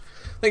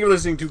Thank you for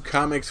listening to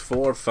Comics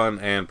for Fun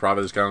and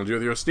Profit. This is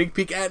with your sneak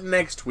peek at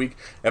next week,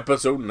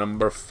 episode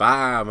number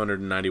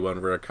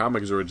 591, where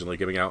comics originally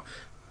coming out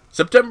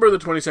September the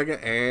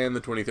 22nd and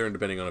the 23rd,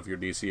 depending on if you're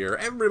DC or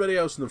everybody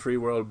else in the free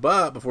world.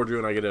 But before Drew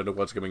and I get into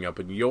what's coming up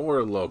in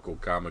your local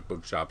comic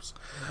book shops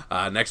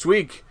next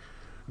week,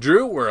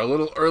 Drew, we're a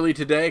little early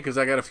today because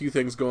I got a few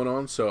things going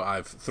on, so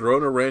I've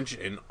thrown a wrench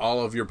in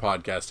all of your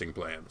podcasting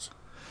plans.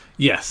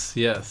 Yes.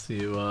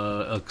 You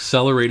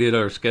accelerated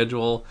our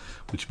schedule,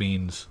 which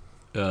means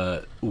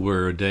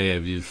we're a day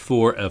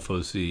before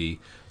FOC,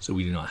 so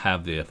we do not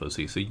have the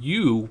FOC. So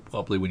you,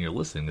 probably when you're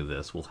listening to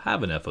this, will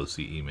have an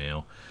FOC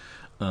email,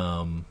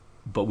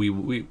 but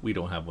we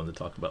don't have one to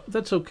talk about.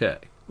 That's okay.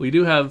 We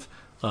do have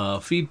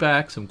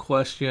feedback, some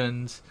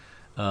questions,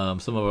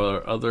 some of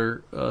our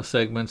other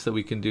segments that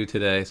we can do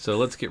today. So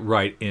let's get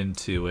right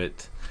into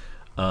it.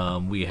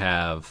 We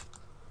have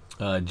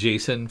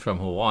Jason from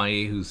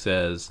Hawaii who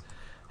says,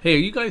 "Hey, are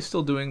you guys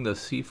still doing the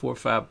C4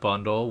 Fat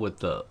bundle with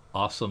the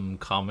awesome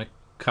comic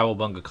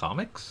Cowabunga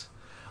comics?"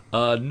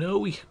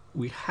 No,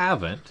 we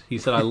haven't. He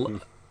said,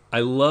 I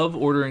love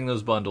ordering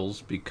those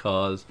bundles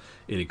because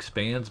it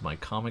expands my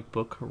comic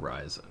book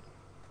horizon.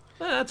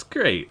 That's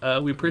great.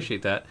 We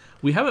appreciate that.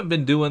 We haven't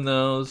been doing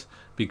those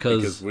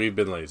because we've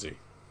been lazy.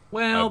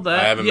 Well, I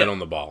haven't been on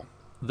the ball.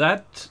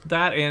 That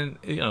and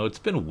it's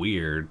been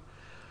weird.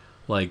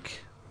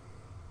 Like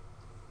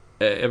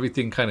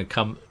everything kind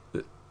of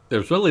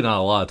there's really not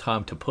a lot of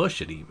time to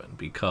push it even,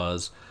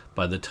 because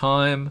by the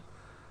time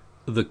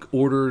the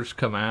orders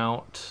come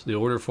out, the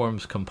order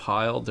forms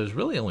compiled, there's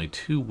really only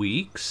 2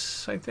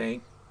 weeks, I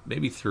think,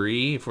 maybe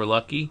 3 if we're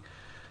lucky,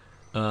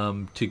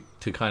 to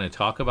kind of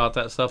talk about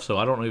that stuff. So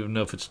I don't even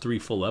know if it's 3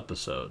 full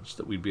episodes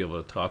that we'd be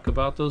able to talk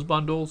about those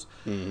bundles.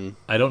 Mm-hmm.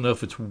 I don't know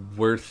if it's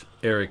worth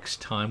Eric's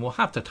time. We'll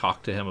have to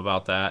talk to him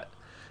about that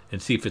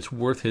and see if it's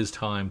worth his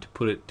time to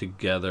put it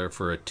together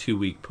for a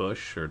 2-week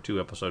push or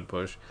 2-episode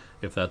push,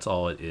 if that's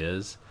all it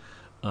is,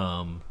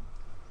 to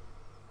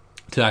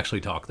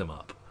actually talk them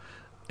up.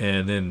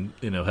 And then,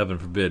 heaven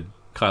forbid,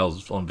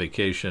 Kyle's on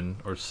vacation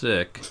or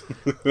sick,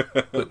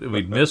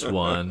 we'd miss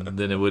one,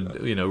 then it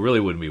would, really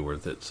wouldn't be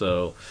worth it.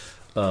 So,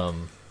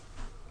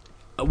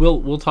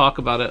 we'll talk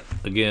about it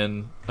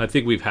again. I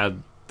think we've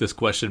had this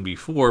question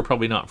before,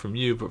 probably not from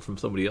you, but from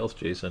somebody else,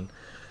 Jason,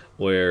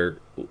 where,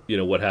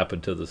 what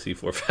happened to the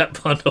C4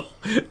 Fat bundle,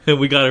 and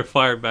we got her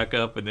fired back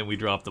up, and then we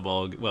dropped the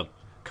ball. Well,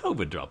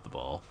 COVID dropped the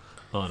ball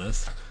on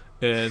us.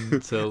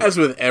 And so, as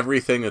with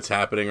everything that's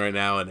happening right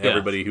now, and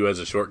everybody who has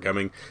a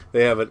shortcoming,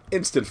 they have an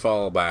instant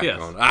fallback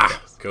on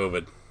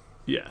COVID.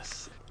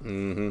 Yes.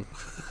 Mm-hmm.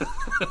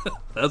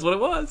 That's what it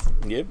was.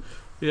 Yep.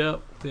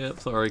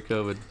 Sorry,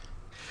 COVID.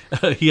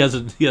 He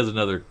has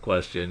another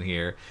question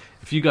here.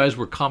 If you guys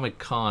were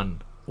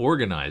Comic-Con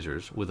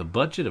organizers with a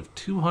budget of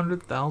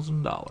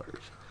 $200,000,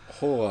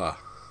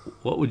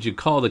 what would you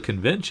call the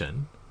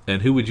convention,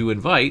 and who would you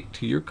invite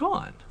to your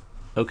con?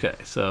 Okay,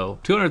 so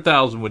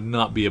 $200,000 would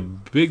not be a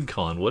big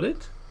con, would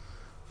it?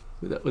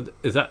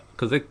 Is that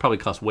because they probably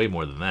cost way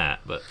more than that?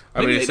 But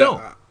maybe they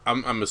don't.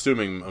 I'm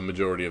assuming a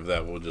majority of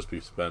that will just be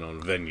spent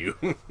on venue.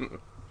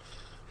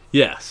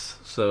 Yes.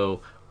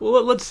 So,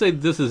 let's say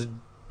this is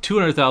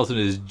 $200,000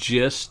 is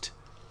just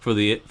for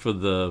the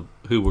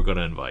who we're going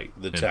to invite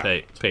and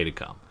pay to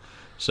come.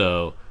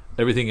 So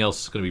everything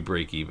else is going to be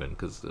break even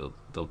because they'll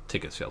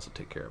ticket sales will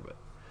take care of it.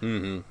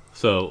 Mm-hmm.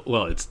 So,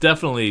 it's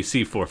definitely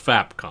C4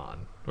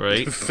 FAPCon.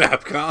 Right?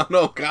 FAPCon?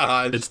 Oh,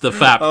 God. It's the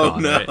FAPCon. Oh,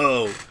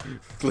 no. Right?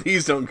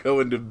 Please don't go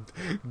into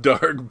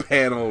dark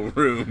panel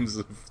rooms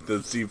of the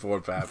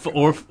C4 FAPCon.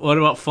 Or what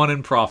about Fun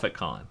and Profit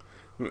Con?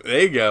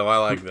 There you go. I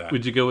like that.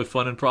 Would you go with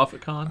Fun and Profit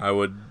Con? I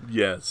would,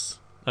 yes.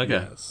 Okay.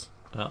 Yes.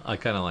 I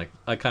kind of like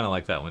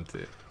that one,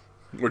 too.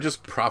 We're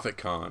just Profit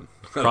Con.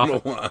 I don't know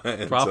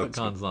why. Profit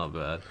Con's not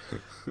bad.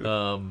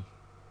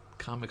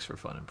 Comics for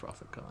Fun and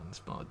Profit Con.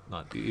 It's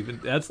not even.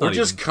 That's not. Or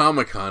just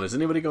Comic Con. Is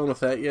anybody going with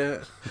that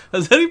yet?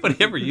 Has anybody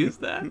ever used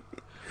that?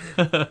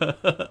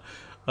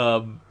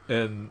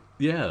 And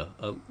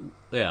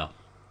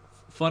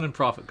Fun and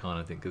Profit Con,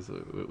 I think, is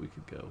where we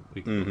could go.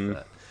 We could go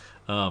with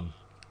that.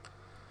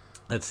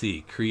 Let's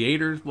see.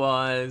 Creators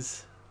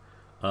wise,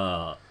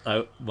 my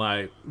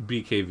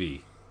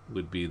BKV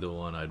would be the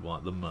one I'd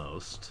want the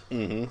most.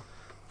 Mm-hmm.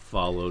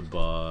 Followed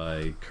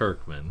by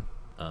Kirkman.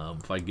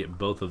 If I get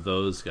both of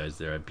those guys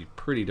there, I'd be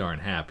pretty darn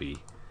happy.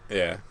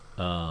 Yeah.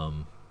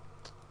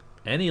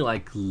 Any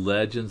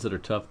legends that are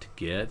tough to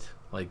get,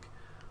 like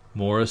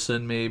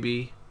Morrison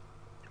maybe.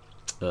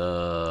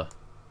 Who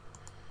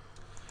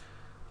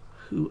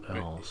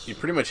else? You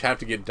pretty much have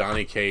to get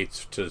Donny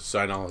Cates to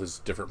sign all his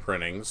different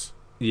printings.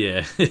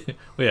 Yeah, he'll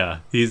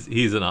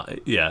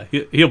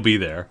be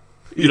there.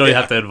 You don't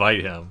have to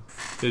invite him;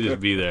 he'll just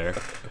be there.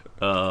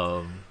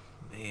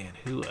 Man,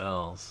 who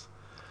else?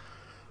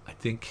 I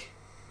think.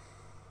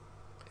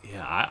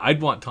 Yeah,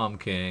 I'd want Tom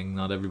King.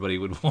 Not everybody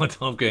would want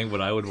Tom King,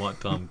 but I would want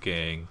Tom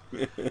King.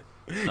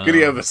 Could he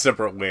have a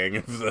separate wing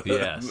of the?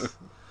 Yes.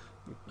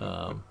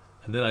 And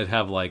then I'd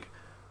have like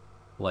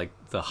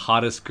the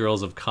hottest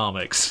girls of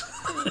comics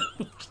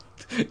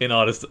in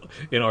Artist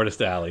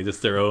Alley,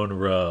 just their own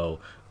row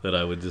that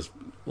I would just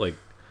like.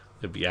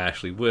 It'd be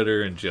Ashley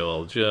Witter and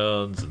Joel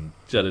Jones and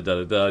da da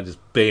da da, just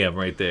bam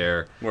right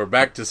there. We're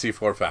back to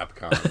C4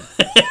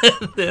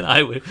 Fapcon. Then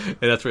I would, and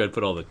that's where I'd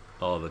put all the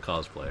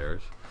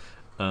cosplayers.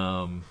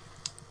 And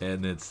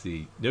let's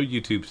see, no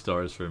YouTube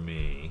stars for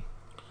me.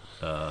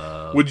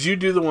 Would you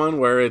do the one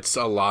where it's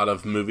a lot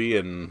of movie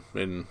and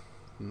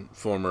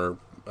former,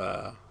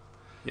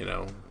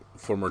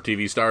 former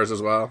TV stars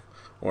as well,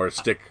 or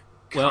stick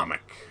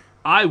comic?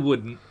 I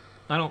wouldn't.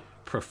 I don't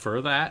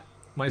prefer that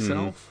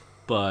myself,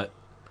 but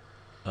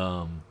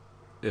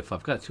if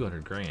I've got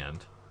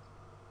 $200,000,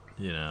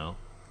 you're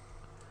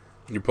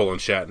pulling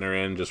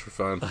Shatner in just for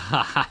fun.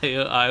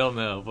 I don't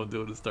know if I'm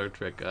doing a Star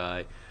Trek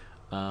guy.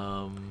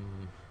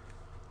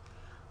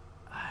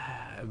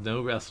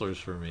 No wrestlers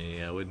for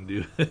me. I wouldn't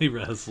do any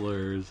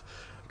wrestlers.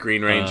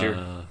 Green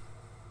Ranger.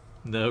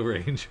 No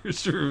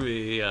Rangers for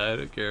me. I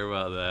don't care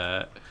about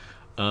that.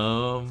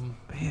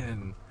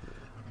 Man,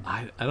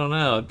 I don't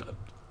know.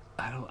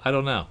 I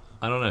don't know.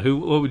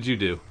 What would you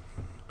do?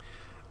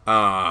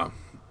 I'm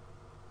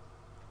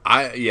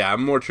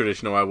more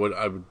traditional. I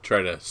would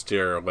try to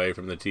steer away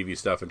from the TV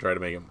stuff and try to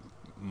make it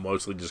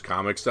mostly just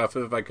comic stuff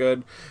if I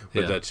could.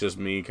 But that's just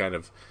me kind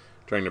of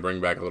trying to bring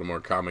back a little more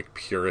comic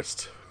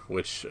purist.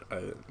 Which,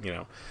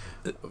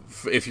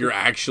 if you're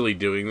actually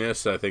doing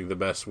this, I think the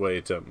best way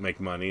to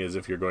make money is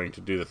if you're going to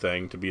do the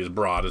thing to be as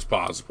broad as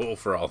possible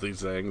for all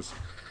these things.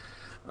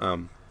 But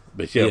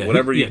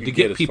whatever you can to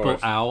get people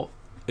out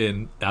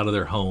of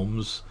their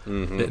homes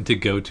and to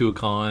go to a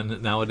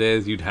con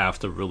nowadays, you'd have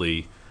to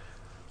really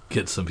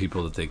get some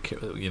people that they care.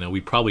 We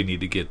probably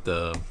need to get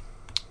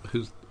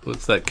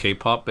what's that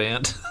K-pop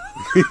band?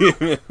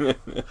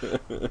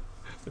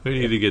 We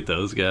need to get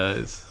those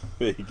guys.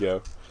 There you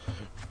go.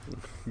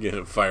 Get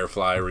a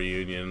Firefly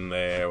reunion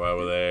there while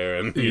we're there,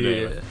 and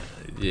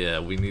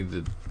we need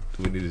to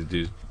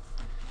do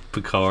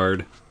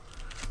Picard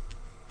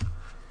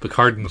and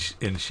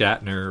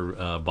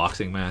Shatner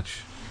boxing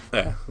match.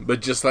 Yeah,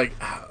 but just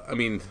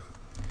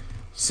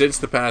since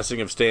the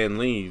passing of Stan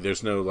Lee,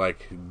 there's no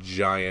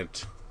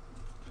giant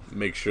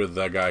make sure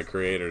the guy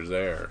creator's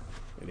there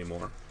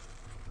anymore.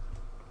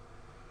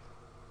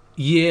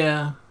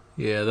 Yeah,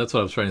 that's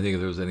what I was trying to think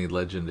if there was any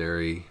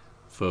legendary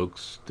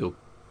folks still.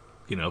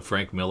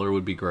 Frank Miller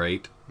would be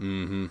great.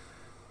 Mm-hmm.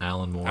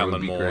 Alan Moore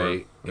would be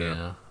great.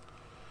 Yeah.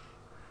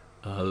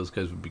 Those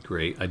guys would be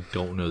great. I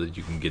don't know that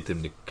you can get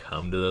them to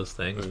come to those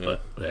things,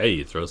 but hey,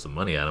 you throw some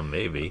money at them,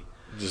 maybe.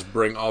 Just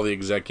bring all the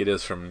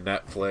executives from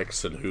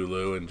Netflix and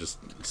Hulu, and just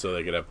so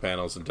they could have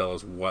panels and tell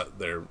us what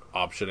they're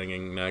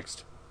optioning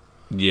next.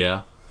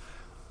 Yeah.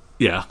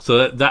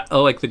 So that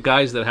like the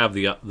guys that have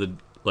the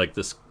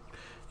this,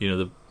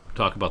 the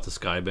talk about the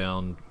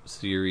Skybound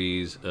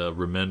series,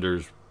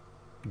 Remender's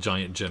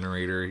giant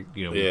generator,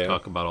 we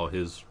talk about all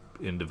his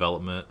in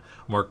development.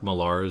 Mark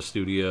Millar's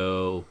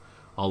studio,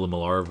 all the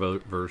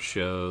Millarverse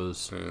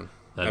shows. Yeah.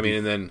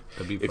 And then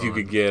if you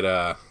could get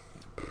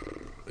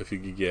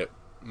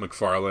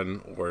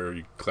McFarlane or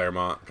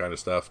Claremont kind of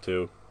stuff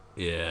too.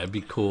 Yeah, it'd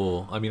be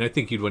cool. I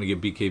think you'd want to get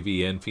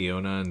BKV and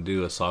Fiona and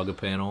do a saga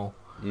panel.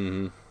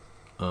 Mm-hmm.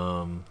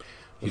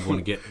 You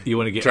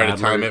want to get try Adler.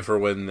 To time it for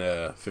when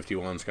the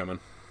 51's coming.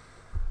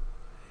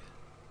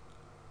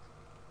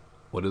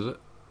 What is it?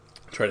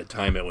 Try to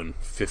time it when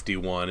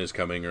 51 is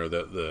coming, or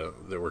the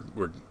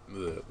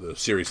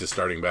series is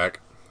starting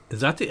back.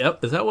 Is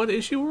that what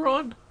issue we're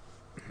on?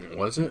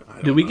 Was it?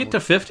 Did we get to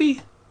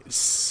 50?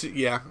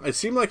 Yeah, it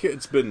seemed like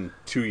it's been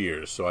 2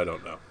 years, so I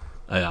don't know.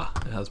 Yeah,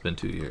 it has been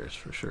 2 years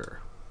for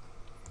sure.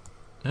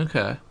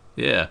 Okay,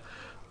 yeah,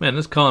 man,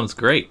 this con's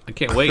great. I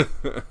can't wait.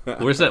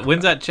 When's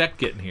that check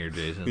getting here,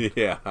 Jason?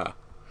 Yeah.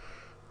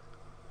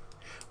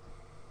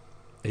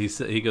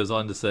 He goes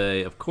on to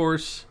say, of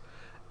course,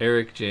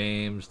 Eric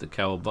James, the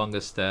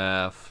Cowabunga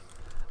staff,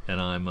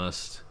 and I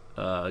must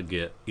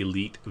get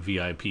elite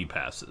VIP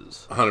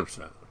passes.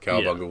 100%.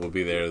 Cowabunga will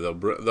be there.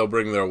 They'll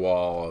bring their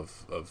wall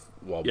of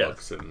wall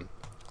books, and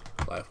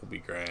life will be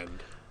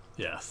grand.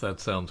 Yes, that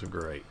sounds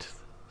great.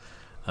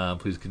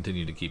 Please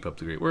continue to keep up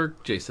the great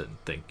work. Jason,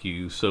 thank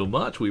you so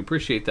much. We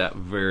appreciate that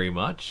very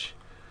much.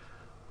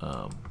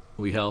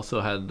 We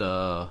also had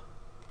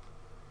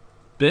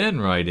Ben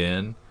write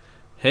in,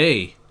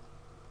 hey,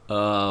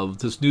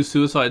 this new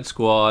Suicide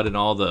Squad and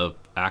all the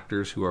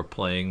actors who are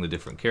playing the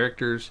different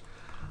characters,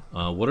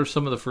 what are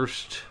some of the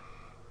first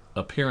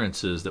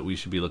appearances that we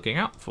should be looking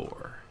out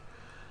for?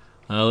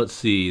 Let's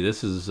see.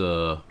 This is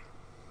we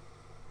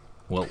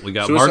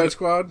got Suicide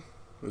Squad.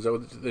 Is that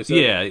what they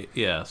said?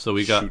 Yeah. So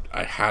we got.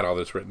 I had all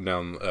this written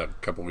down a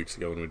couple weeks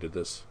ago when we did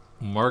this.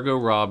 Margot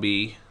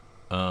Robbie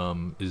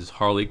is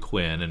Harley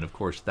Quinn, and of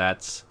course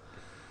that's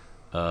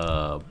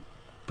Batman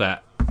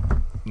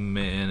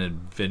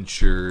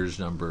Adventures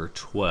number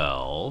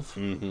 12.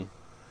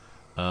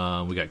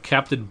 Mm-hmm. We got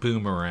Captain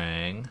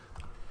Boomerang,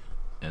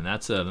 and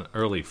that's an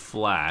early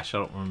Flash. I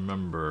don't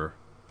remember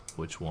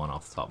which one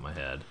off the top of my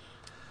head.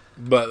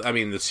 But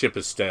the ship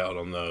is stale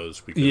on those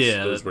because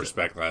those were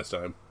spec last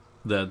time.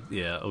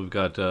 We've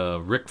got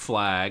Rick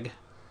Flag,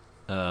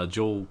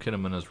 Joel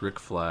Kinnaman as Rick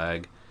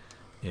Flag,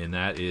 and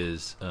that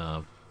is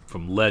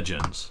from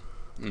Legends.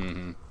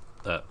 Mm-hmm.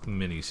 That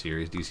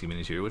miniseries, DC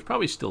miniseries, which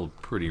probably still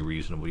pretty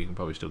reasonable. You can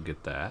probably still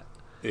get that.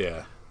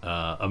 Yeah.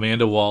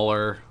 Amanda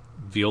Waller,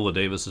 Viola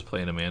Davis is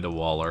playing Amanda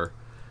Waller.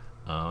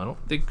 I don't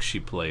think she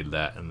played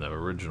that in the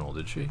original,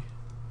 did she?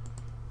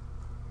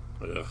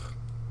 Ugh.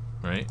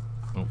 Right?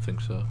 I don't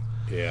think so.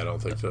 Yeah, I don't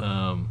think so.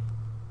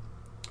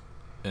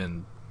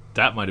 And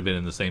that might have been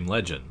in the same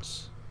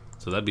Legends,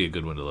 so that'd be a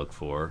good one to look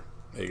for.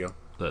 There you go.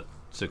 That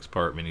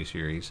 6-part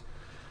miniseries.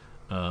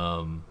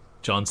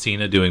 John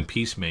Cena doing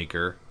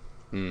Peacemaker.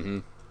 Mm-hmm.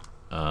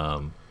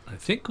 I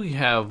think we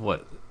have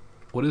what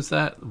is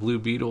that? Blue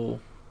Beetle.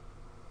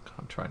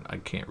 I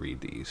can't read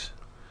these.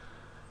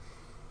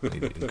 I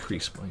need to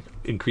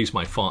increase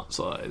my font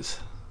size.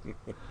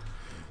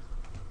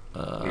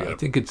 I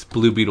think it's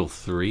Blue Beetle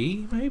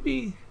 3,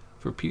 maybe,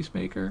 for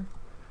Peacemaker.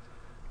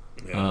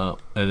 Yeah.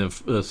 And then,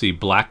 let's see,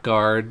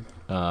 Blackguard.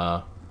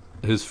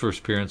 His first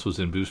appearance was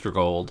in Booster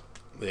Gold.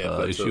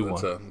 Yeah, issue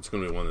 1. It's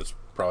going to be one that's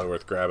probably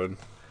worth grabbing.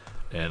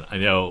 And I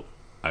know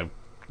I've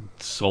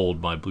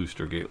sold my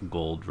Booster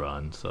Gold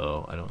run,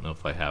 so I don't know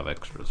if I have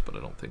extras, but I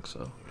don't think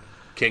so.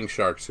 King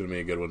Shark's going to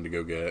be a good one to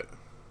go get.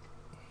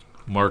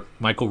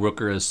 Michael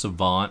Rooker as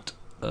Savant.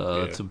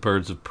 It's a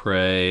Birds of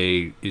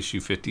Prey issue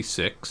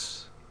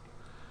 56.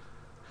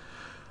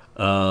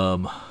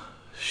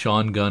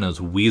 Sean Gunn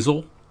as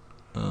Weasel.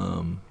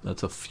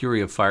 That's a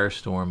Fury of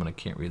Firestorm, and I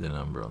can't read the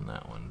number on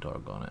that one.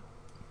 Doggone it.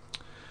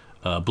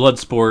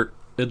 Bloodsport.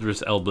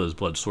 Idris Elba's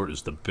Bloodsport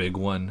is the big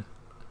one.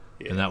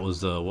 Yeah. And that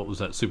was what was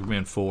that?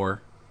 Superman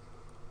 4.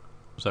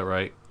 Was that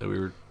right? That we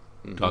were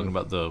talking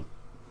about the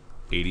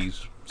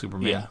 80s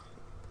Superman? Yeah.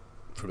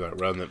 From that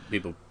run that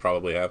people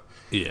probably have.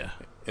 Yeah.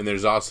 And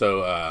there's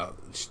also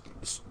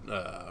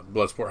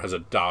Bloodsport has a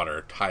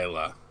daughter,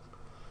 Tyla,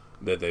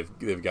 that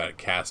they've got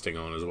casting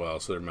on as well.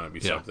 So there might be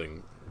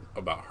something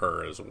about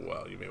her as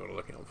well you may want to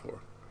look out for.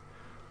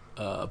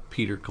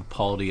 Peter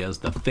Capaldi as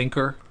the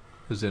Thinker,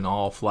 who's in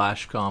all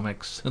Flash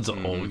comics. It's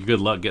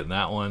good luck getting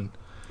that one.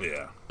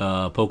 Yeah.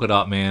 Polka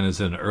Dot Man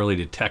is an early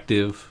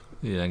detective.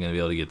 Yeah, I'm gonna be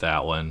able to get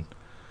that one.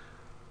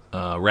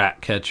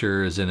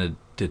 Ratcatcher is in a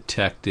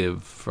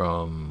detective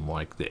from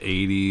like the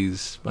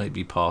 80s, might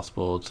be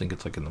possible. I think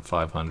it's like in the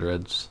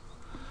 500s.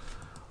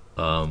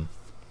 I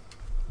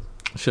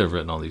should have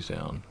written all these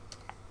down.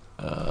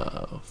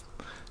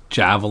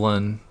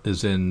 Javelin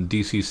is in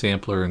DC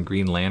Sampler and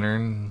Green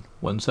Lantern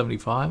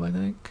 175, I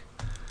think.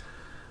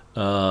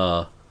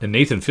 And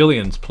Nathan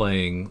Fillion's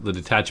playing the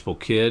Detachable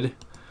Kid,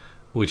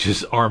 which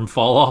is Arm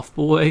Fall Off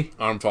Boy.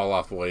 Arm Fall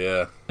Off Boy,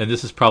 yeah. And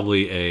this is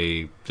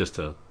probably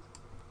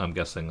I'm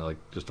guessing like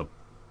just a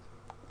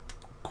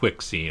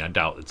quick scene. I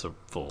doubt it's a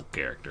full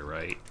character,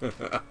 right?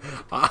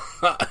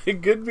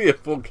 It could be a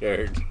full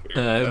character.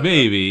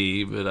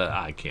 Maybe, but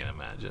I can't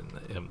imagine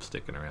him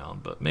sticking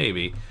around. But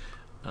maybe.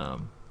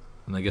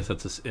 And I guess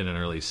that's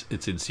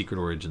it's in Secret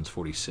Origins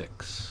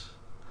 46.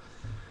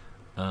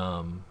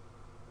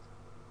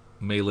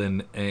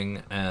 Maylin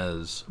Eng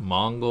as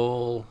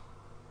Mongol,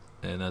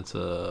 and that's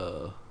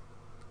a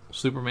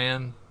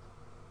Superman.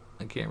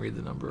 I can't read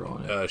the number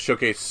on it.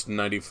 Showcase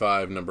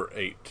 95, number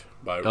 8,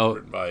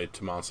 written by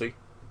Tomasi.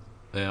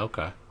 Yeah,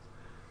 okay.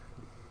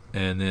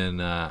 And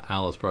then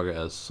Alice Braga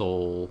as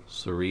Sol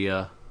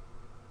Soria.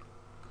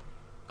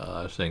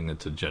 Saying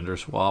it's a gender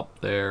swap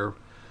there.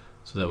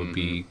 So that would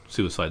be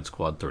Suicide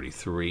Squad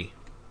 33.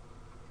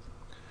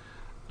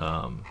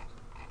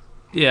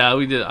 Yeah,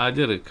 I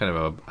did a kind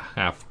of a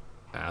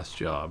half-ass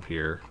job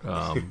here.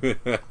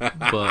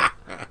 But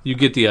you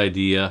get the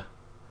idea.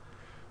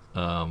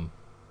 Flula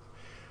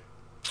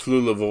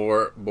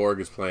Borg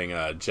is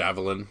playing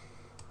Javelin.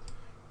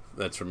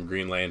 That's from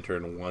Green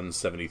Lantern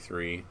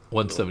 173.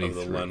 173. Of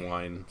the Len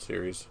Wein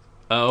series.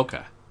 Oh,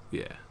 okay.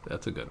 Yeah,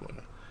 that's a good one.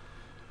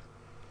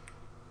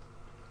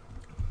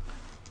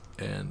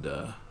 And,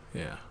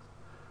 yeah.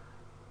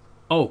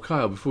 Oh,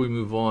 Kyle, before we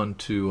move on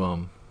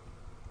to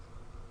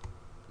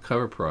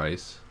cover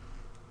price,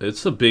 this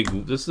is a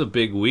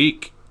big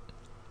week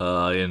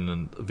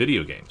in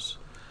video games.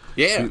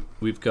 Yeah.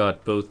 We've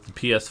got both the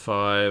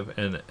PS5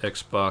 and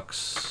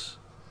Xbox.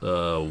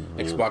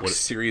 Xbox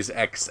Series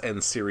X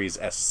and Series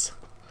S.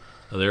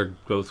 They're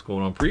both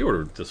going on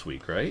pre-order this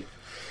week, right?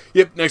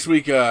 Yep, next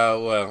week,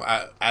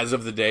 as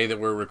of the day that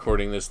we're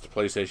recording this, the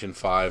PlayStation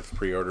 5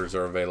 pre-orders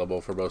are available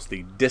for both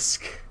the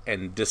disc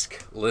and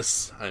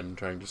discless. I'm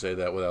trying to say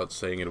that without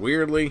saying it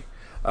weirdly.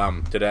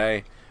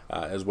 Today,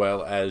 as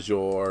well as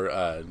your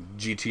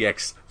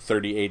GTX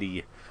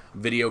 3080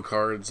 video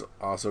cards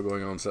also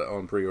going on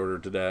pre-order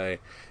today.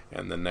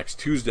 And then next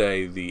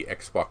Tuesday, the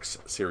Xbox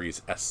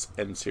Series S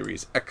and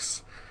Series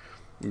X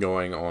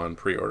going on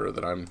pre-order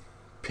that I'm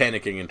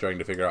panicking and trying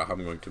to figure out how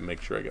I'm going to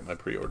make sure I get my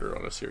pre-order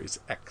on a Series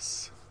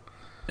X.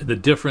 The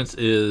difference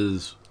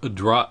is a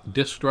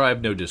disk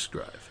drive, no disk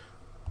drive.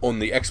 On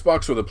the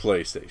Xbox or the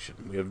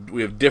PlayStation,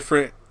 we have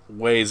different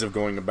ways of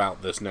going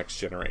about this next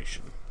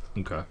generation.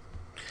 Okay.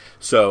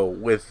 So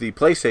with the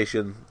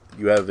PlayStation,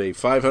 you have a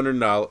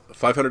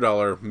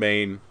 $500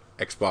 main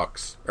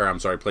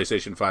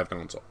PlayStation 5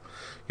 console.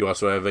 You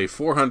also have a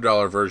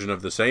 $400 version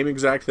of the same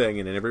exact thing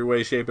in every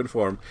way, shape, and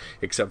form,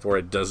 except for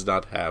it does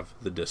not have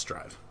the disc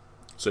drive.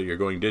 So you're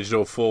going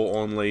digital full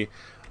only.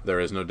 There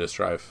is no disc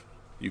drive.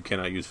 You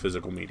cannot use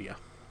physical media.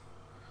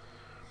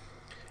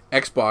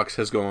 Xbox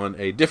has gone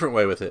a different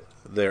way with it.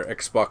 Their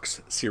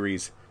Xbox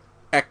Series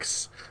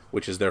X,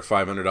 which is their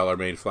 $500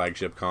 main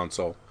flagship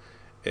console,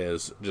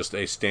 is just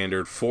a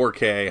standard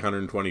 4K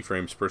 120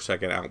 frames per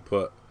second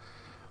output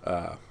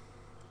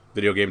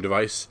video game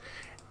device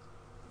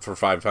for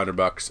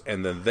 $500,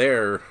 and then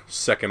their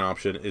second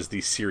option is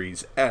the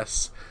Series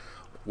S,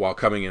 while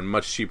coming in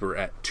much cheaper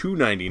at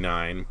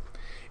 $299,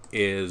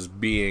 is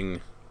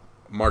being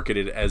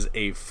marketed as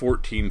a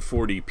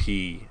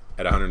 1440p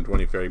at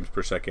 120 frames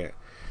per second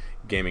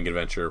gaming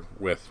adventure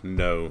with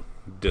no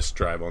disc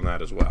drive on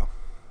that as well.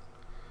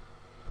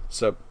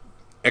 So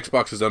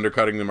Xbox is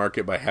undercutting the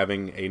market by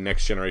having a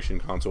next generation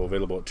console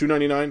available at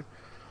 $299,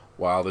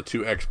 while the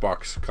two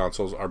Xbox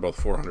consoles are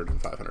both $400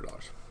 and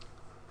 $500.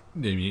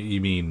 You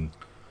mean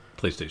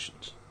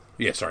PlayStations?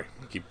 Yeah, sorry.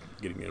 I keep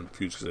getting me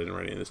confused because I didn't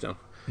write any of this down.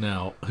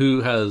 Now,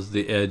 who has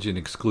the edge in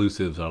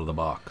exclusives out of the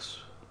box?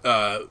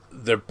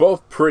 They're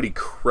both pretty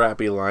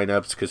crappy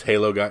lineups because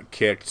Halo got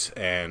kicked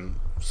and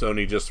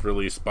Sony just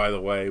released, by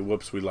the way,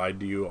 whoops, we lied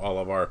to you, all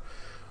of our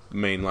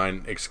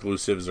mainline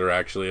exclusives are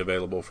actually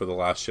available for the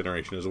last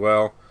generation as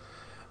well.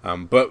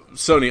 But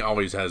Sony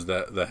always has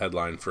the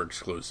headline for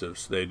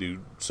exclusives. They do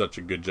such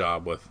a good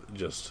job with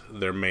just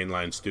their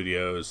mainline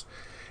studios,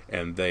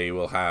 and they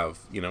will have,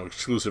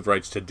 exclusive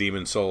rights to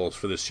Demon Souls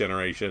for this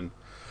generation.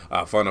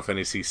 Final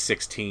Fantasy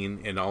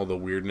 16 and all the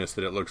weirdness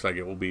that it looks like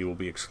it will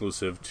be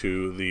exclusive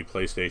to the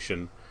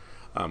PlayStation.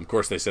 Of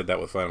course, they said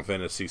that with Final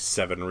Fantasy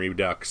 7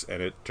 Redux,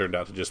 and it turned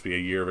out to just be a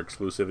year of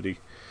exclusivity.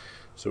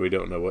 So we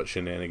don't know what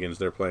shenanigans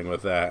they're playing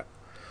with that.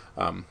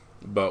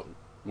 But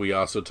we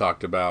also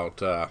talked about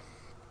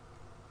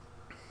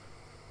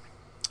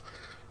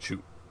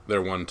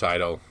their one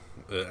title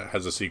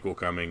has a sequel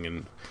coming,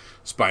 and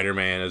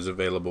Spider-Man is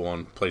available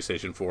on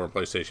PlayStation 4 and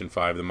PlayStation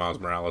 5, the Miles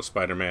Morales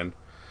Spider-Man.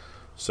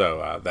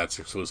 So that's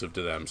exclusive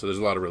to them. So there's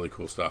a lot of really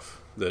cool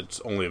stuff that's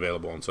only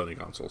available on Sony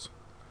consoles.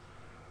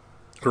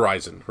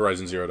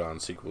 Horizon Zero Dawn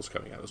sequel's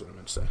coming out, is what I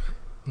meant to say.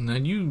 Now,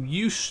 you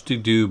used to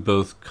do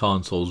both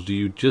consoles. Do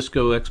you just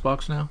go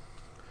Xbox now?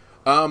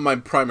 My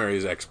primary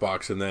is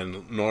Xbox, and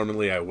then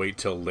normally I wait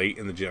till late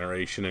in the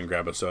generation and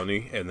grab a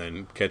Sony, and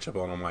then catch up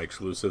on all my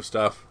exclusive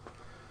stuff.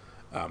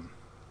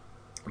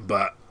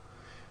 But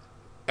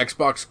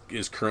Xbox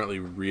is currently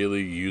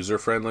really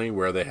user-friendly,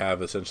 where they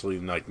have essentially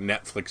like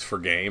Netflix for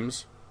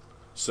games.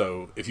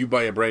 So if you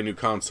buy a brand new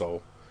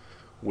console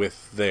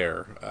with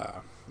their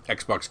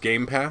Xbox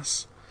Game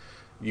Pass,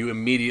 you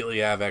immediately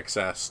have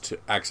access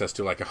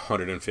to like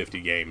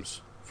 150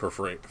 games for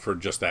free for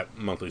just that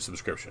monthly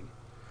subscription.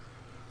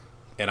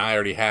 And I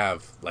already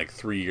have like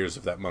 3 years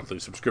of that monthly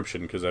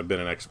subscription because I've been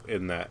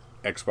in that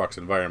Xbox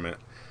environment.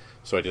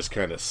 So I just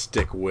kind of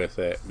stick with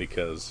it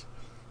because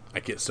I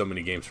get so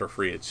many games for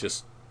free. It's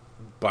just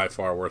by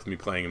far worth me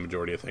playing a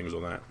majority of things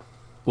on that.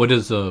 What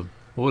does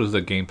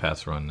the Game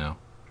Pass run now?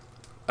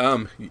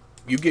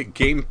 You get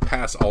Game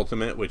Pass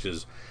Ultimate, which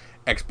is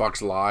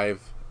Xbox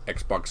Live,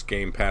 Xbox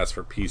Game Pass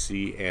for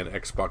PC, and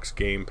Xbox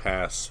Game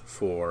Pass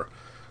for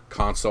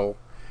console,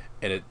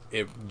 and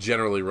it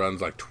generally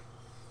runs like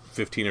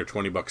 $15 or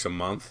 $20 a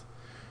month.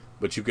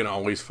 But you can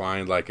always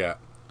find like a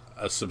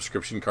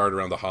subscription card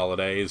around the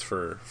holidays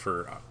for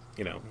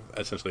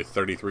essentially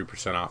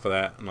 33% off of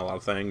that and a lot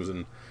of things.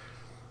 And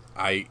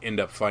I end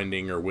up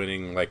finding or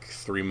winning like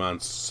 3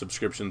 months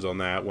subscriptions on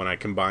that. When I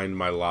combined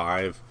my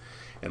Live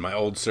and my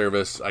old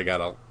service,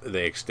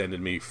 they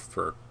extended me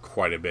for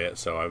quite a bit.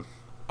 So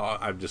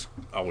I've just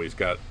always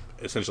got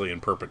essentially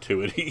in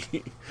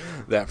perpetuity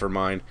that for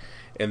mine.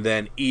 And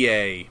then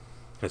EA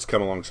has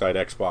come alongside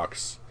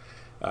Xbox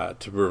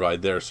to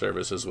provide their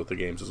services with the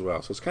games as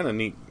well. So it's kind of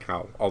neat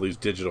how all these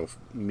digital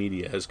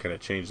media has kind of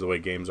changed the way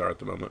games are at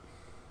the moment.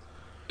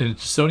 And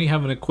does Sony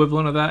have an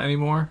equivalent of that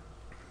anymore?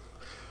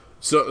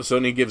 So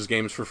Sony gives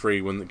games for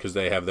free because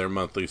they have their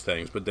monthly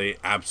things, but they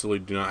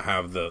absolutely do not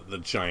have the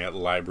giant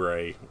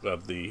library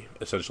of the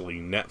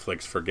essentially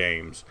Netflix for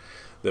games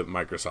that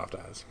Microsoft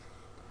has.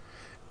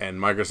 And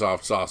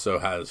Microsoft also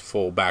has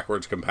full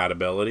backwards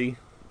compatibility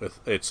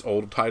with its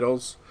old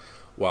titles,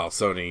 while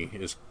Sony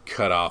is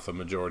cut off a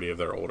majority of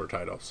their older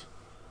titles.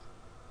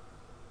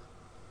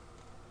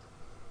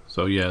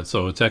 So it's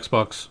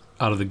Xbox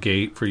out of the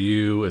gate for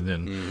you, and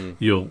then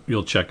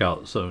you'll check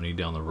out Sony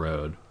down the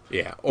road.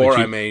 Yeah, or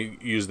I may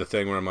use the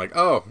thing where I'm like,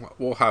 oh,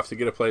 we'll have to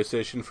get a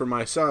PlayStation for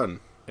my son,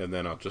 and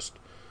then I'll just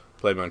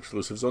play my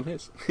exclusives on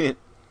his.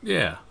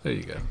 Yeah, there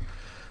you go.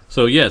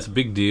 So yeah, it's a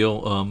big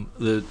deal.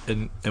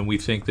 And we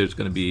think they're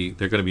going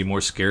to be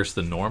more scarce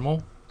than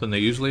normal than they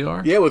usually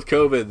are. Yeah, with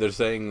COVID, they're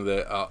saying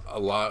that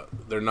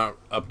they're not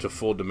up to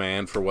full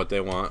demand for what they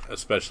want,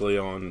 especially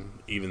on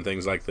even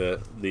things like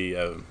the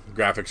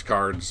graphics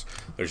cards.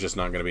 There's just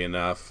not going to be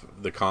enough.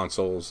 The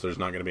consoles, there's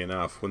not going to be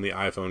enough. When the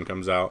iPhone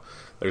comes out,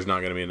 there's not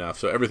going to be enough.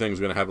 So everything's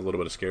going to have a little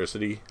bit of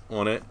scarcity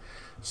on it.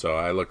 So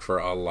I look for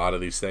a lot of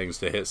these things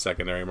to hit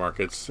secondary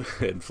markets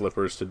and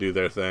flippers to do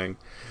their thing,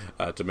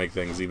 to make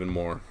things even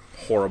more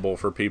horrible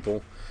for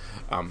people.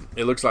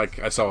 It looks like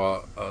I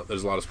saw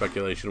there's a lot of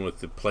speculation with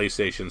the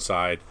PlayStation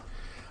side.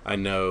 I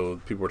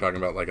know people were talking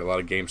about like a lot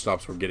of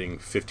GameStops were getting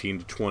 15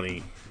 to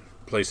 20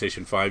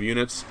 PlayStation 5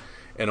 units,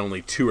 and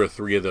only 2 or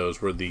 3 of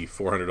those were the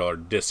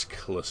 $400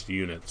 disc-less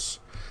units.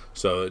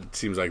 So it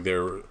seems like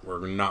there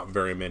were not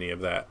very many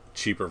of that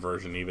cheaper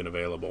version even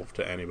available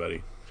to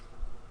anybody.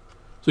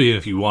 So even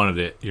if you wanted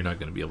it, you're not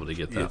going to be able to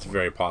get that. It's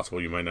very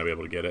possible you might not be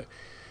able to get it,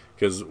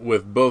 because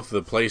with both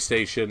the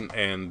PlayStation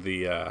and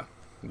the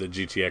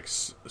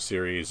GTX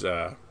series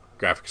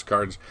graphics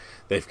cards,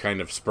 they've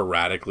kind of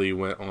sporadically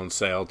went on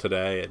sale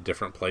today at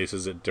different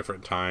places at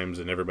different times,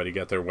 and everybody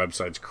got their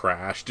websites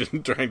crashed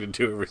and trying to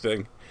do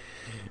everything.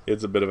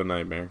 It's a bit of a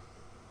nightmare.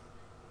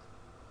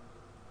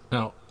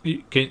 Now,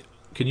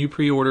 can you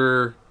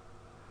pre-order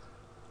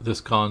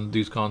these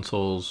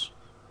consoles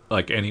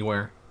like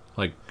anywhere?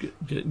 Like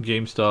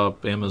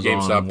GameStop, Amazon,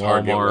 GameStop,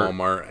 Walmart. Target,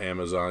 Walmart,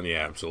 Amazon,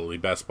 yeah, absolutely.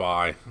 Best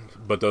Buy.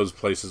 But those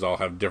places all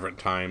have different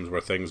times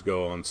where things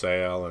go on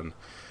sale, and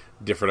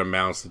different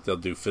amounts that they'll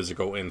do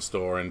physical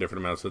in-store and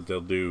different amounts that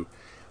they'll do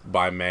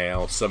by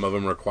mail. Some of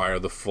them require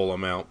the full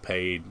amount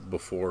paid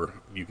before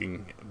you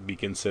can be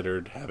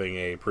considered having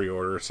a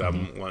pre-order.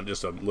 Some want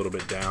just a little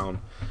bit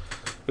down.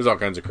 There's all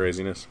kinds of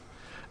craziness.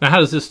 Now, how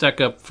does this stack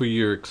up for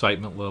your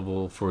excitement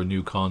level for a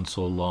new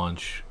console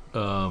launch?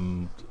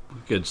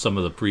 Get some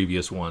of the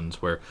previous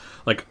ones where,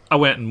 like, I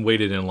went and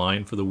waited in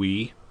line for the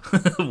Wii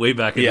way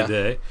back in the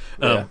day,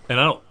 and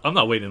I'm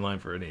not waiting in line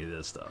for any of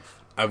this stuff.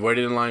 I've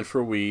waited in line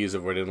for Wii's.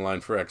 I've waited in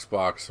line for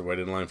Xbox. I've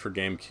waited in line for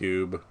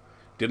GameCube.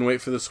 Didn't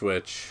wait for the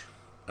Switch.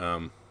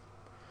 So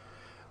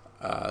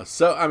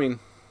I mean,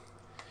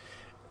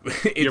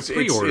 you're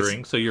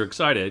pre-ordering, so you're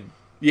excited.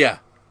 Yeah.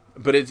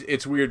 But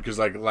it's weird because,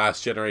 like,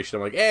 last generation,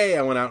 I'm like, hey,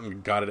 I went out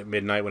and got it at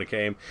midnight when it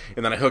came,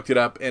 and then I hooked it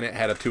up, and it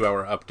had a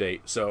 2-hour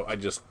update. So I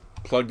just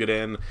plugged it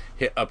in,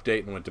 hit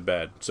update, and went to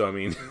bed. So, I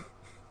mean,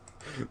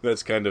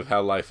 that's kind of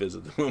how life is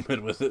at the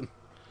moment with it.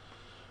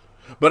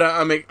 But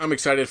I'm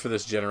excited for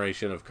this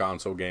generation of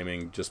console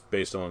gaming, just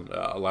based on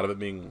a lot of it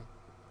being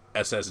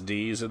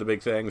SSDs are the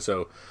big thing.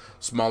 So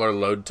smaller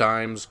load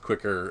times,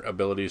 quicker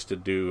abilities to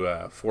do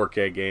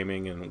 4K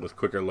gaming, and with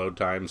quicker load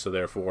times, so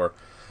therefore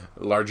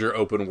larger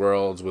open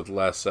worlds with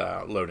less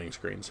loading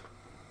screens.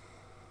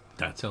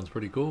 That sounds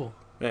pretty cool.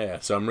 Yeah,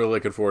 so I'm really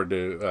looking forward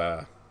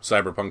to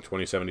Cyberpunk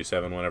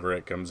 2077 whenever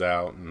it comes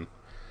out, and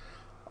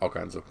all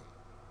kinds of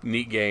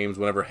neat games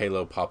whenever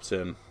Halo pops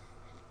in.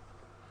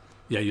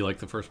 Yeah, you like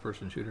the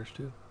first-person shooters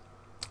too?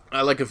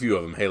 I like a few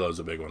of them. Halo's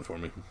a big one for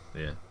me.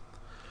 Yeah.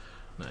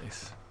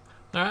 Nice.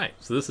 All right,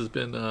 so this has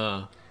been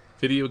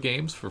video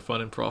games for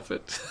fun and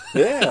profit.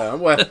 Yeah,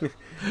 well,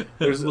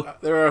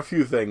 there are a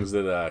few things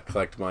that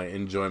collect my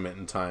enjoyment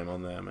and time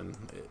on them, and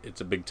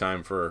it's a big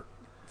time for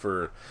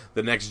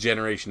the next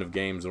generation of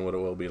games and what it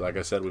will be. Like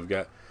I said, we've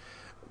got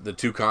the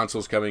 2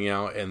 consoles coming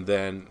out, and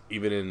then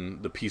even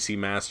in the PC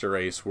Master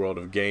Race world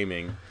of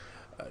gaming,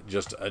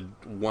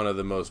 one of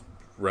the most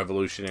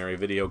revolutionary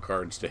video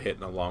cards to hit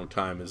in a long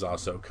time is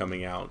also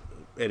coming out,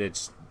 and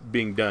it's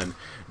being done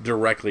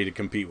directly to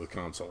compete with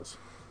consoles.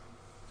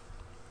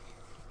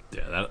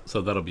 Yeah,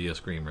 so that'll be a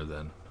screamer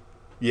then.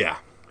 Yeah.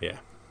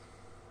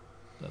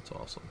 That's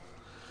awesome.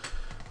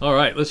 All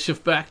right, let's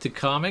shift back to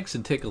comics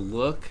and take a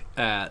look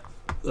at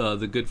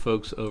the good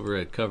folks over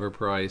at Cover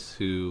Price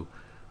who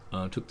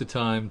took the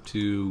time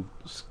to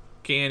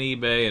scan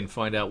eBay and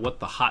find out what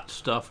the hot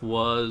stuff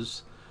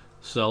was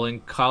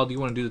selling. Kyle, do you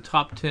want to do the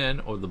top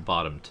 10 or the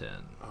bottom 10?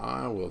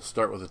 I will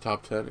start with the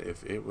top 10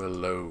 if it will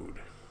load.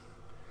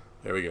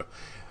 There we go.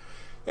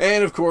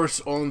 And, of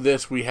course, on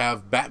this we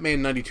have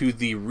Batman 92,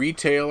 the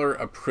retailer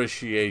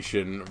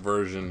appreciation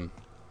version,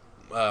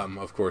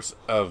 of course,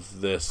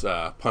 of this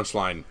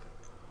Punchline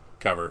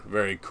cover.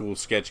 Very cool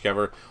sketch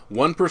cover.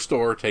 1 per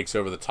store takes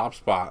over the top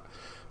spot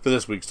for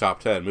this week's top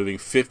 10, moving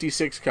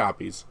 56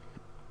 copies.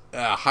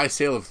 A high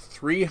sale of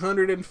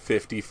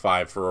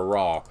 $355 for a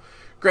raw.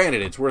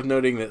 Granted, it's worth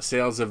noting that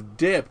sales have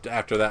dipped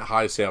after that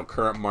high sale.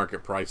 Current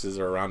market prices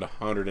are around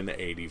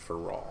 $180 for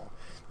raw.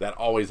 That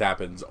always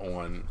happens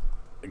on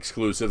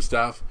exclusive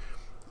stuff.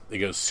 It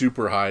goes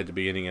super high at the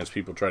beginning as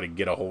people try to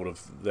get a hold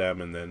of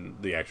them, and then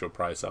the actual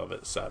price of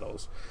it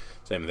settles.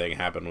 Same thing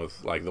happened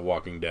with like The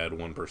Walking Dead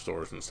 1 per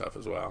stores and stuff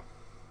as well.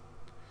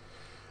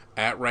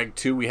 At rank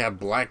 2, we have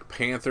Black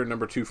Panther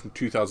number 2 from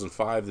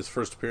 2005. This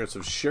first appearance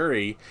of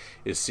Shuri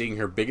is seeing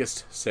her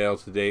biggest sale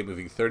to date,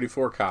 moving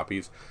 34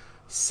 copies,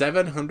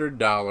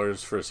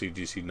 $700 for a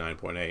CGC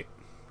 9.8.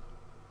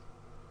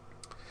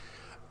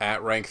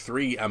 At rank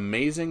 3,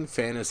 Amazing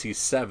Fantasy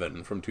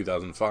 7 from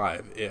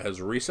 2005. It has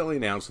recently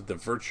announced that the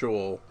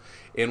virtual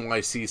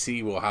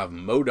NYCC will have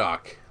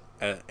MODOK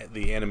at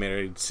the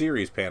animated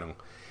series panel.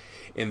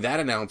 In that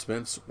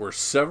announcement were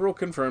several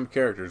confirmed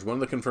characters. One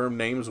of the confirmed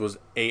names was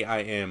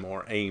AIM,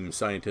 or AIM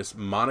scientist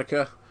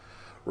Monica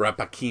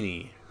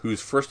Rappaccini,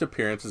 whose first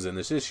appearance is in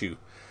this issue.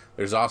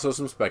 There's also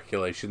some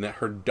speculation that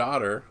her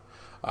daughter,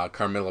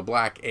 Carmilla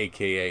Black,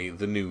 aka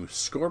the new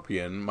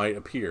Scorpion, might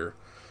appear,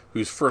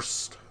 whose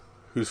first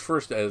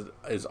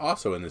is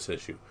also in this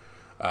issue.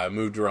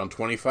 Moved around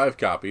 25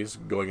 copies,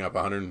 going up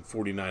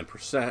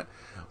 149%,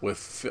 with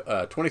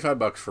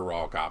 $25 for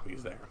raw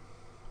copies there.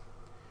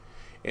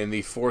 In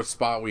the fourth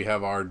spot, we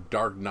have our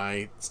Dark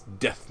Knight's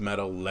Death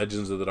Metal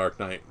Legends of the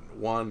Dark Knight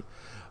 1.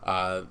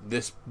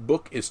 This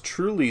book is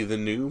truly the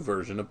new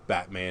version of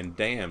Batman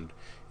Damned.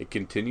 It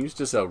continues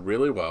to sell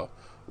really well.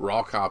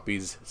 Raw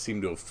copies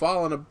seem to have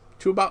fallen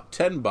to about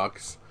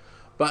 $10,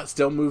 but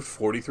still moved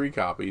 43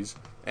 copies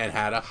and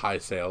had a high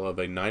sale of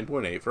a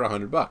 9.8 for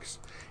 $100.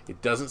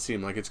 It doesn't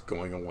seem like it's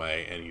going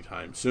away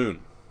anytime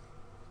soon.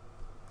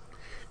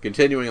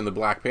 Continuing on the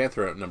Black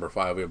Panther at number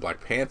 5, we have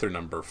Black Panther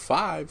number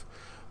 5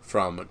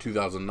 from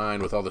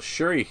 2009. With all the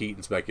Shuri heat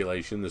and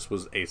speculation, this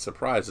was a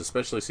surprise,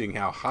 especially seeing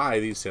how high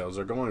these sales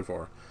are going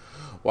for.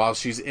 While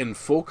she's in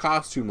full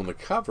costume on the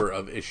cover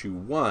of issue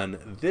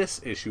 1,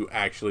 this issue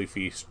actually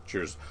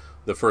features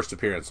the first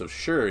appearance of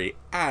Shuri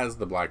as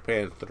the Black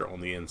Panther on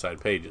the inside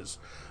pages.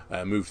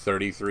 Moved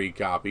 33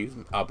 copies,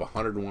 up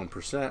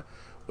 101%,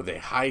 with a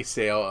high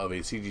sale of a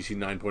CGC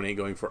 9.8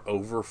 going for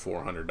over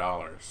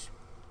 $400.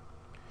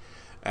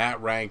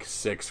 At rank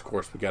 6, of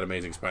course, we got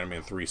Amazing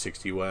Spider-Man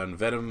 361,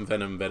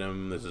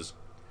 Venom. This is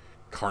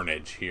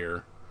Carnage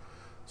here.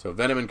 So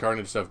Venom and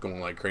Carnage stuff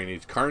going like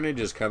crazy. Carnage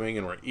is coming,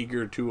 and we're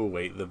eager to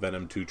await the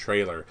Venom 2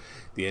 trailer.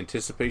 The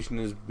anticipation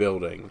is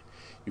building.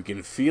 You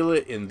can feel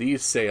it in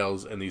these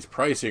sales and these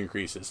price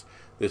increases.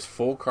 This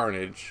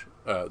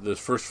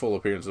first full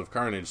appearance of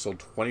Carnage sold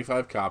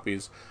 25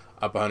 copies,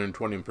 up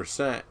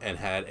 120%, and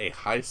had a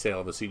high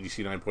sale of a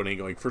CGC 9.8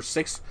 going for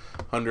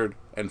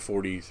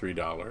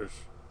 $643.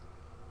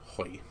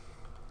 Hoy.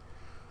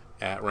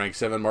 At rank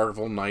 7,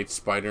 Marvel Knights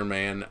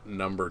Spider-Man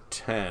number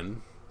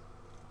 10.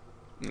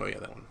 Oh yeah,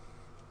 that one.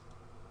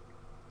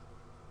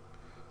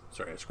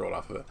 Sorry, I scrolled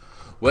off of it.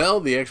 Well,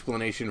 the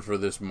explanation for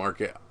this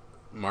marked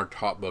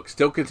hot book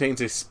still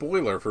contains a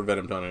spoiler for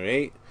Venom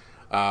 28,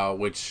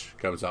 which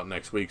comes out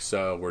next week,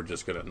 so we're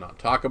just going to not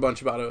talk a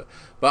bunch about it.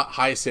 But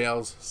high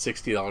sales,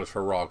 $60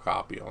 for raw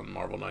copy on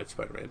Marvel Knights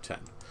Spider-Man 10.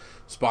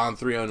 Spawn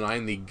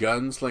 309, the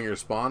Gunslinger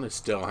Spawn, is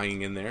still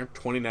hanging in there.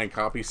 29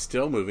 copies,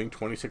 still moving,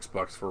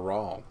 $26 for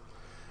raw.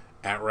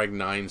 At rank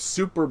 9,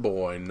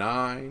 Superboy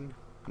 9,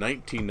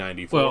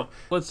 1994. Well,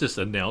 let's just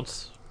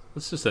announce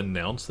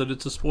that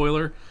it's a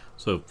spoiler.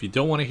 So if you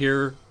don't want to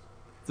hear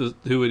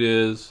who it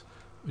is,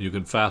 you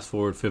can fast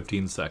forward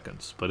 15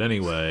 seconds. But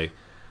anyway,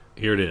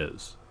 here it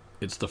is.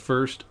 It's the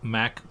first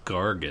Mac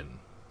Gargan.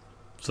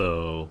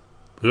 So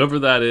whoever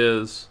that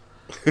is,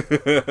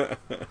 if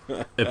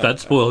that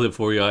spoiled it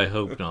for you, I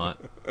hope not.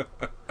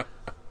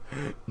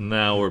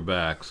 Now we're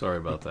back. Sorry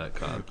about that,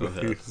 Kyle. Go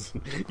ahead.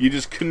 You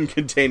just couldn't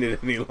contain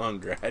it any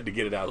longer. I had to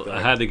get it out there. I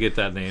had to get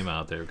that name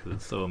out there because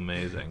it's so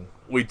amazing.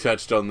 We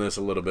touched on this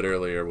a little bit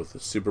earlier with the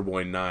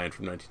Superboy 9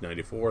 from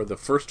 1994. The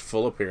first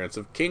full appearance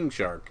of King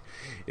Shark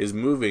is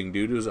moving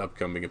due to his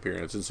upcoming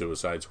appearance in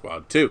Suicide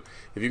Squad 2.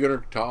 If you're going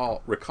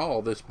to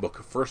recall, this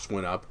book first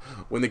went up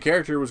when the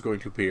character was going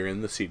to appear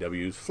in the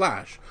CW's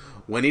Flash.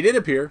 When he did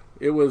appear,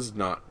 it was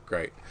not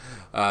great.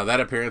 That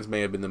appearance may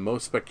have been the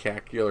most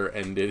spectacular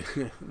ended,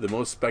 the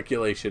most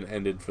speculation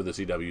ended for the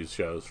CW's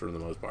shows for the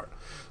most part.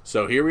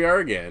 So here we are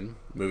again,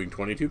 moving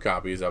 22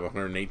 copies, up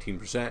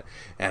 118%,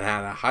 and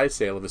had a high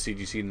sale of a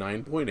CGC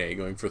 9.8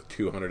 going for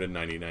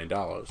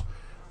 $299.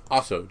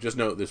 Also, just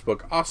note this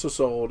book also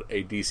sold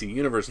a DC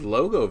Universe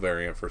logo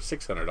variant for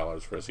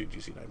 $600 for a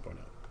CGC 9.0.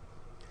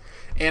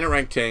 And at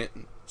rank 10,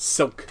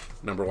 Silk,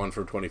 number 1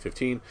 from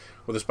 2015,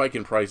 with a spike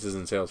in prices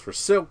and sales for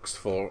Silk's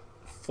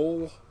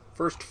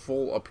first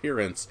full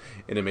appearance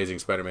in Amazing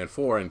Spider-Man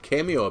 4 and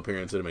cameo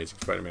appearance in Amazing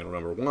Spider-Man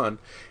number 1.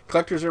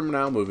 Collectors are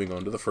now moving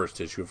on to the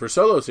first issue of her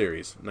solo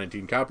series.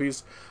 19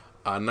 copies,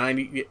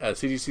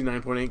 CGC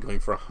 9.8 going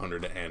for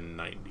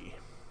 $190.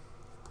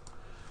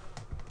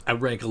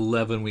 At rank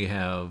 11, we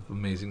have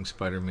Amazing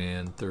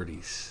Spider-Man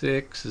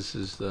 36. This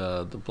is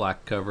the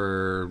black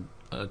cover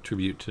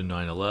tribute to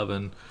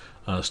 9/11.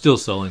 Still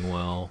selling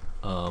well,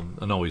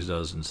 and always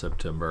does in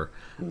September,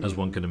 as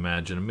one can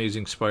imagine.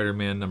 Amazing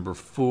Spider-Man number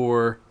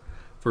 4,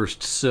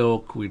 first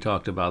Silk. We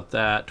talked about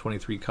that.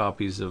 23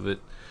 copies of it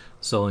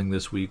selling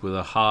this week with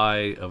a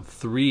high of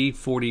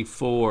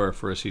 $344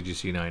 for a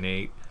CGC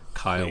 9.8.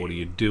 Kyle, what are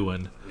you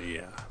doing?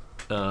 Yeah.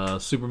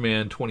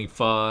 Superman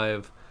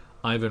 25,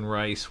 Ivan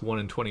Rice 1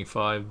 in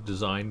 25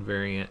 design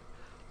variant.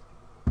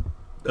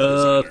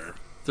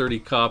 30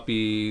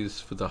 copies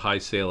for the high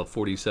sale of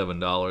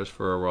 $47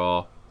 for a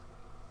raw.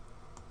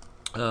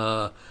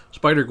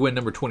 Spider-Gwen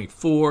number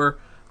 24,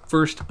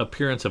 first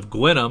appearance of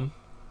Gwenom.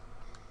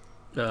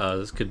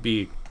 This could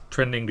be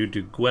trending due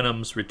to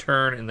Gwenom's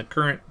return in the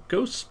current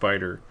Ghost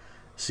Spider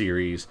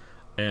series,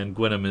 and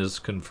Gwenom is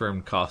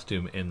confirmed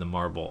costume in the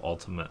Marvel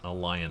Ultimate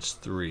Alliance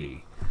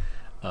 3.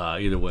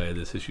 Either way,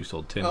 this issue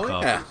sold 10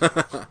 copies.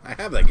 Yeah. I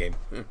have that game.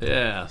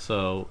 Yeah,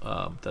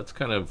 so that's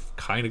kind of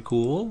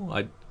cool.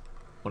 I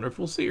wonder if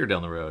we'll see her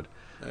down the road.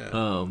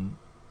 Yeah.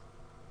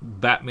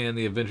 Batman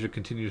the Avenger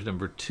Continues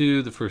number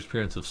 2, the first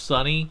appearance of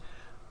Sunny.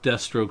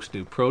 Deathstroke's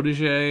new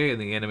protege in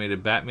the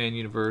animated Batman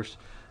universe.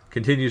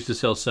 Continues to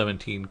sell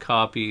 17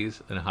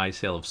 copies and a high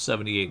sale of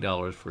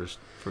 $78 for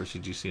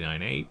CGC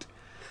 98.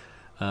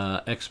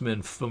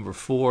 X-Men number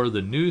 4,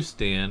 The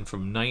Newsstand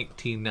from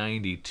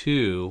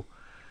 1992.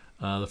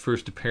 The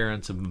first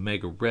appearance of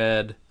Omega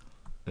Red.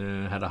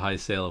 Had a high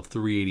sale of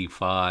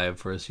 $385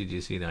 for a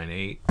CGC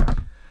 98.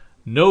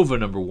 Nova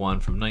number 1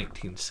 from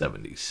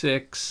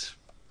 1976.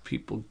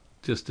 People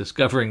just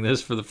discovering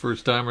this for the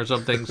first time or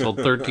something. Sold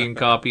 13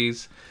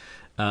 copies.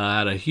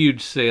 Had a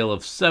huge sale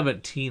of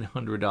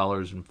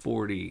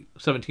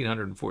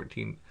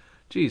 $1,714.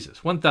 Jesus,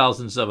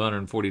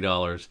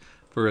 $1,740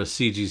 for a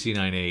CGC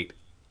 98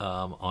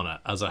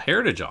 as a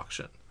heritage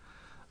auction.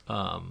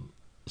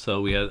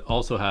 So we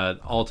also had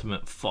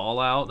Ultimate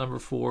Fallout number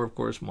 4, of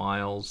course,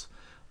 Miles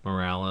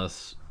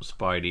Morales,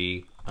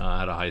 Spidey,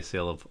 had a high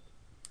sale of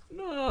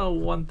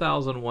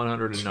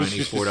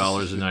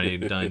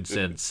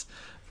 $1,194.99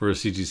 for a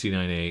CGC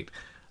 98.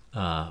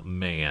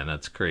 Man,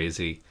 that's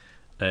crazy.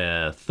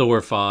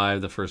 Thor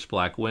 5, The First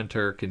Black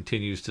Winter,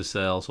 continues to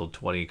sell, sold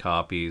 20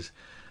 copies,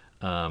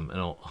 and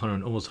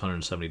almost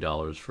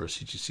 $170 for a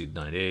CGC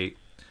 98.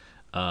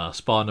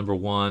 Spawn number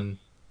 1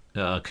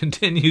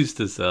 continues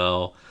to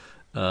sell.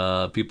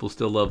 People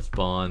still love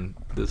Spawn.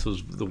 This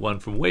was the one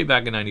from way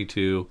back in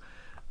 '92.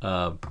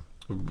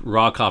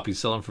 Raw copies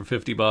selling for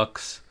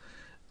 $50,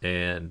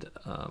 and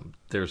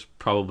there's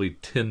probably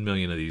 10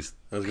 million of these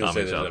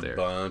comics out there. There's a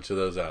bunch of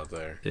those out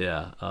there.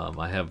 Yeah,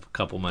 I have a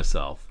couple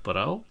myself, but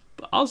I'll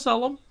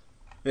sell them.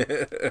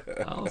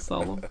 I'll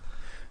sell them.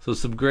 So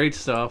some great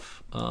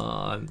stuff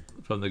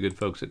from the good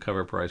folks at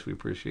Cover Price. We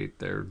appreciate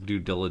their due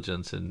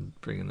diligence in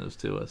bringing those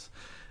to us.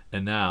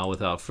 And now,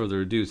 without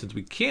further ado, since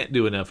we can't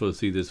do an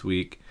FOC this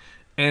week,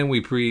 and we're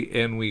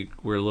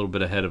a little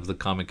bit ahead of the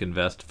Comic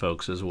Invest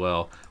folks as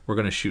well, we're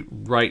going to shoot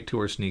right to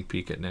our sneak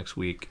peek at next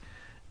week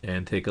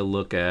and take a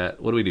look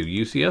at, what do we do,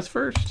 UCS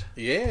first?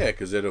 Yeah,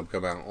 because it'll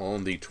come out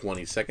on the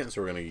 22nd,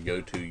 so we're going to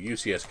go to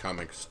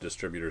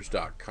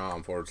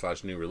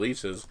ucscomicsdistributors.com/new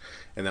releases,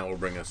 and that will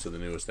bring us to the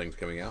newest things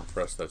coming out.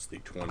 For us, that's the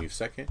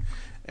 22nd,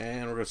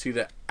 and we're going to see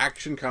that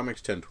Action Comics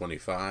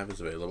 1025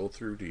 is available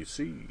through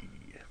DC.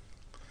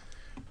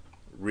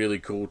 Really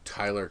cool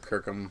Tyler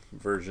Kirkham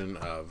version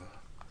of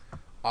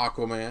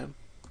Aquaman.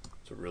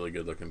 It's a really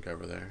good looking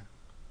cover there.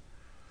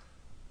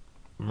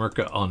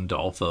 Mirka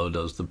Ondolfo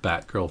does the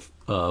Batgirl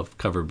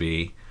cover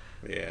B.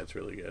 Yeah, it's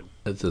really good.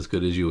 It's as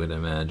good as you would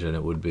imagine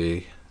it would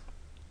be.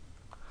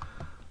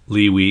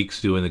 Lee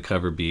Weeks doing the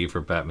cover B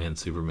for Batman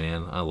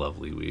Superman. I love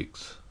Lee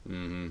Weeks.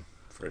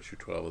 For issue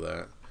 12 of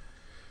that.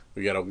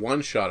 We got a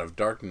one-shot of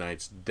Dark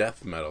Knight's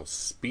Death Metal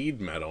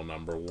Speed Metal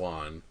number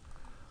 1.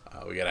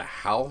 We got a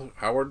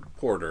Howard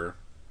Porter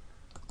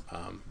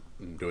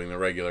doing the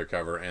regular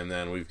cover, and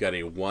then we've got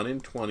a 1 in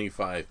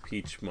 25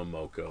 Peach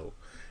Momoko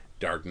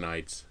Dark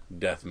Knight's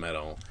Death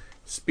Metal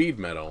Speed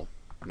Metal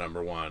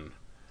number 1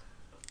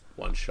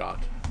 one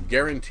shot,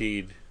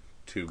 guaranteed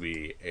to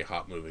be a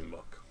hot moving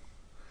book.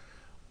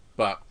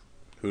 But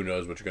who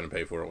knows what you're going to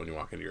pay for it when you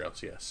walk into your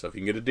LCS. So if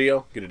you can get a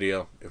deal, get a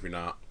deal. If you're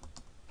not,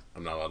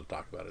 I'm not allowed to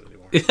talk about it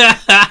anymore.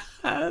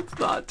 That's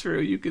not true.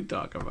 You can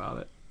talk about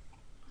it.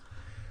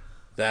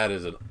 That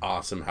is an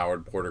awesome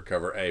Howard Porter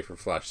cover A for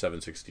Flash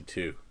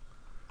 762.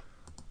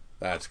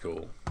 That's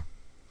cool.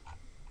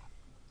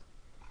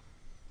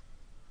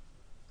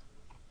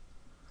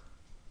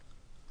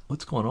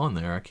 What's going on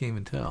there? I can't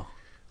even tell.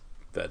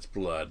 That's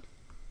blood.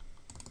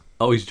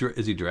 Oh, is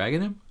he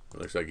dragging him? It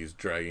looks like he's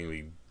dragging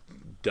the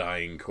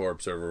dying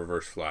corpse over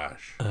Reverse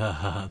Flash.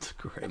 That's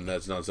great. And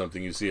that's not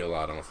something you see a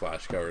lot on a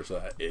Flash cover, so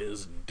that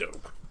is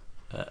dope.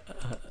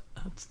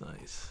 That's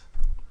nice.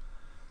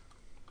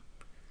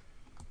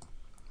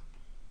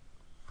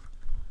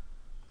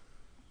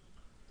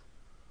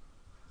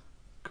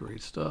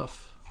 Great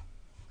stuff.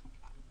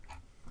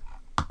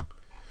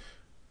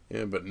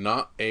 Yeah, but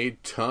not a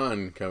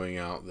ton coming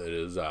out that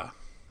is, a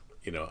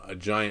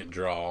giant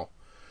draw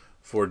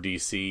for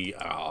DC.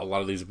 A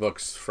lot of these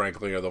books,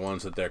 frankly, are the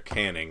ones that they're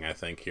canning, I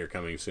think, here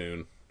coming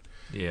soon.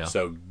 Yeah.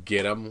 So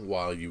get them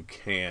while you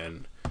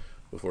can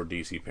before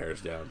DC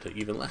pares down to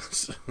even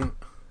less.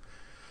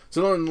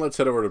 So then let's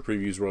head over to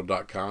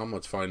previewsworld.com.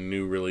 Let's find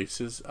new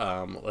releases.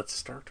 Let's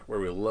start where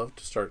we love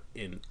to start,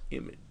 in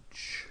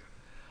Image.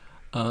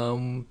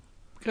 Got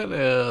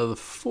the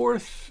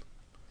 4th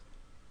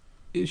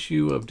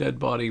issue of Dead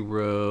Body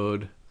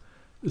Road.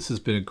 This has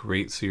been a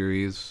great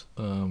series.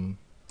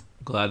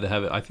 Glad to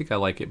have it. I think I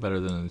like it better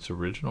than its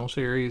original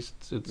series.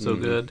 It's so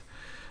good.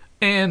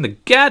 And the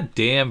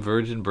goddamn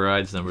Virgin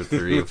Brides number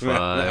 3 of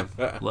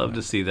 5. Love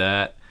to see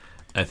that.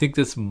 I think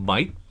is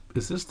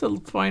this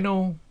the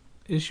final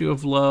issue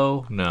of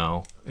Low?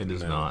 No, it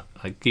is not.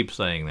 I keep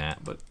saying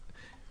that, but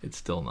it's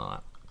still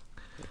not.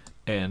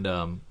 And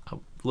I'm a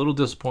little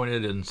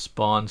disappointed in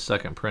Spawn's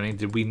second printing.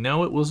 Did we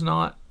know it was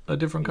not a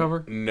different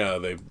cover? No,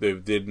 they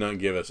did not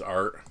give us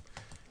art.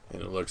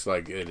 And it looks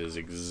like it is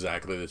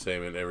exactly the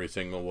same in every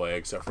single way,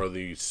 except for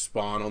the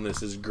Spawn on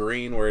this is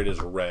green, where it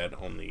is red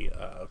on the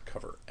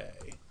cover A.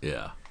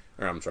 Yeah.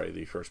 Or, I'm sorry,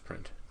 the first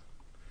print.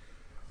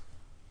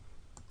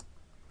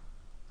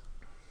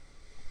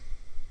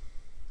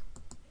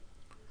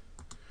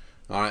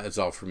 All right, that's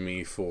all from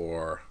me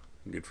for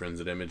good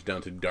friends at Image.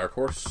 Down to Dark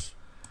Horse.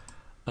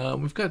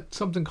 We've got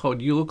something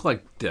called You Look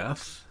Like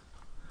Death.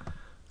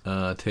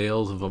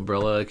 Tales of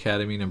Umbrella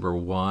Academy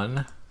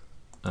 #1.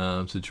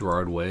 It's a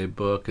Gerard Way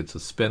book. It's a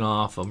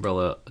spin-off,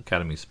 Umbrella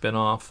Academy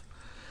spin-off.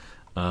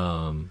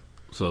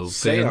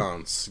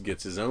 Seance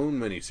gets his own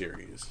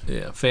miniseries.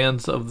 Yeah,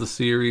 fans of the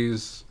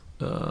series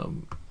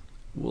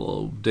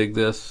will dig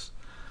this.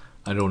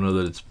 I don't know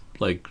that it's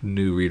like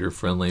new reader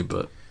friendly,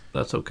 but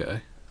that's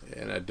okay.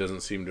 And that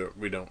doesn't seem to.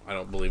 I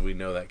don't believe we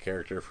know that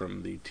character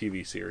from the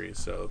TV series,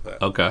 so that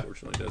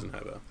unfortunately doesn't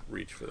have a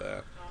reach for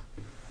that.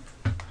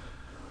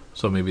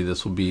 So maybe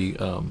this will be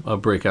a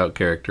breakout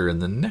character in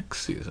the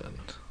next season.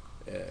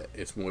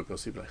 It's muy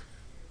posible.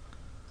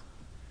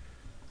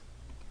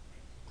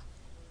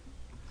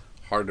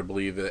 Hard to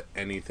believe that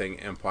anything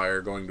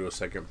Empire going to a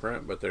second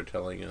print, but they're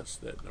telling us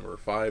that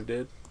 #5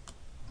 did.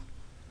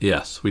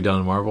 Yes, we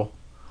done Marvel.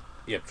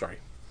 Yep, sorry.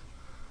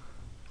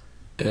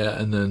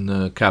 Yeah, and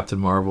then Captain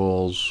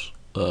Marvel's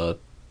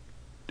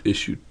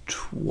issue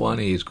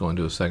 20 is going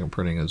to a second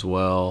printing as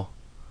well.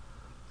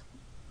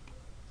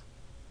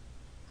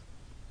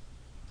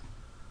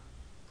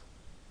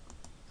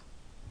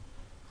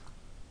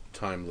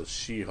 Timeless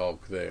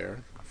She-Hulk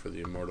there for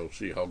the Immortal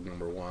She-Hulk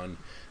 #1.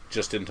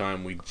 Just in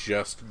time, we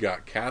just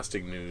got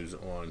casting news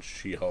on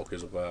She-Hulk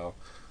as well.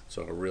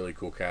 So a really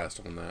cool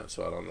cast on that.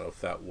 So I don't know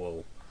if that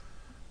will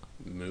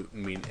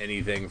mean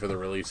anything for the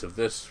release of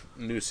this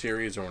new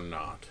series or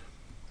not.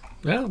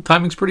 Yeah,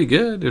 timing's pretty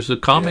good. There's a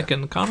comic in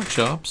the comic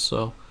shops,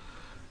 so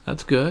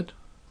that's good.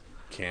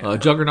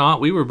 Juggernaut,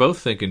 we were both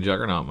thinking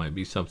Juggernaut might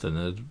be something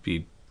that'd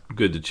be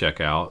good to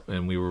check out,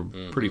 and we were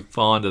pretty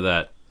fond of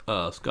that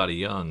Scotty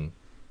Young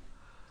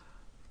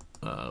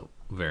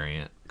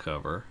variant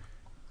cover.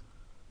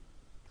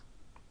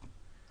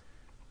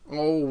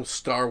 Oh,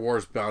 Star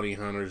Wars Bounty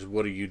Hunters,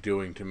 what are you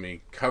doing to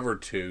me? Cover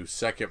 2,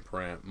 second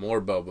print,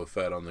 more Boba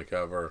Fett on the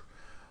cover.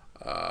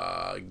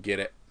 Get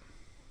it.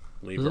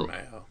 Lieber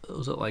Mayo.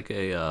 Was it like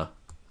a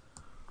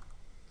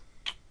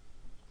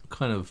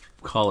kind of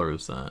color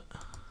is that?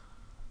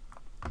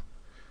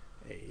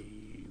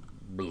 A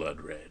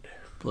blood red.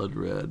 Blood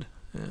red,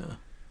 yeah.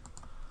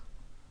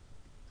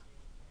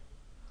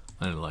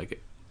 I didn't like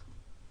it.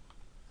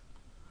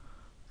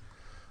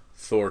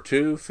 Thor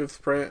 2, 5th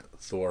print.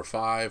 Thor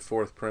 5,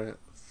 4th print.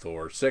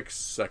 Thor 6,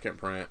 2nd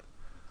print.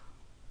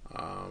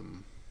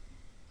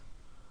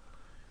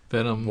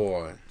 Venom,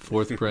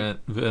 4th print.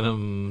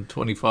 Venom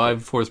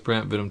 25, 4th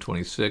print. Venom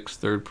 26,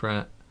 3rd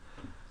print.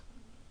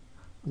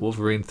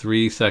 Wolverine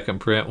 3, 2nd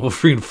print.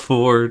 Wolverine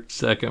 4,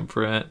 2nd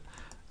print.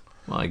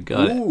 My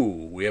God.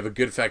 Ooh, we have a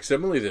good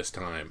facsimile this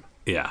time.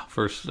 Yeah,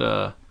 first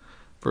Iron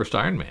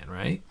Man,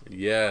 right?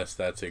 Yes,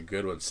 that's a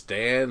good one.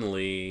 Stan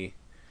Lee,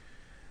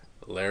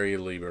 Larry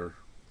Lieber,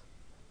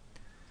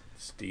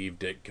 Steve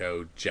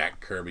Ditko,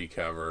 Jack Kirby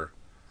cover.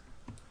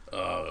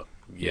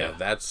 Yeah,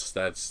 that's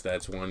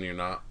one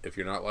if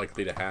you're not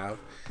likely to have,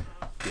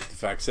 get the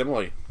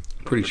facsimile.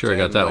 Pretty sure I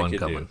got that one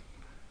coming.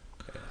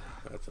 Yeah,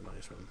 that's a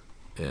nice one.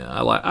 Yeah,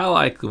 I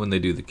like when they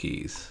do the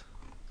keys.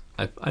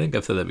 I think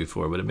I've said that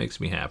before, but it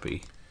makes me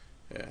happy.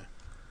 Yeah.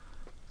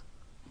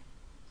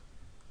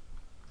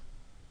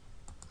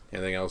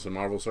 Anything else in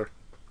Marvel, sir?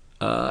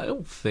 I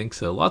don't think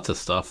so. Lots of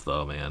stuff,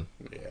 though, man.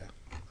 Yeah.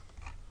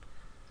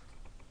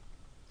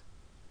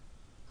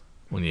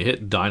 When you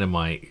hit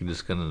Dynamite,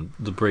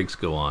 the brakes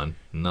go on.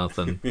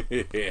 Nothing.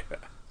 Yeah.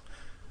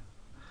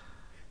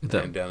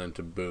 And down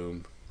into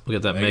Boom. We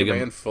got that Mega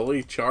Man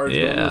fully charged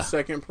on the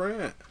second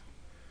print.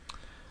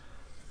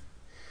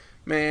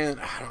 Man,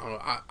 I don't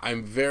know.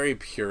 I'm very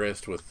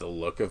purist with the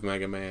look of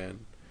Mega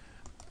Man.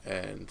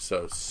 And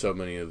so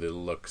many of the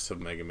looks of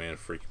Mega Man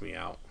freak me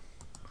out.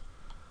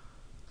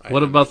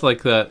 What about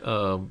like that,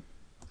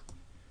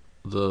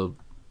 the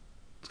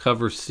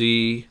cover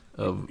C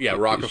of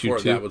Rockefeller,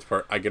 that was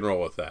I can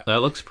roll with that. That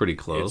looks pretty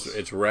close.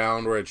 It's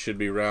round where it should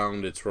be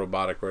round. It's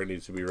robotic where it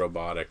needs to be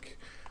robotic.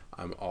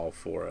 I'm all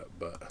for it,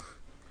 but...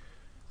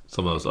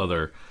 Some of those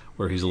other,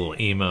 where he's a little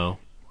emo.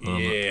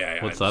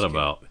 What's that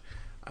about?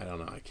 I don't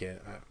know. I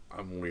can't.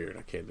 I'm weird.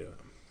 I can't do it.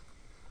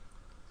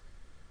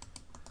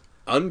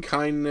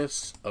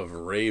 Unkindness of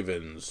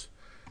Ravens,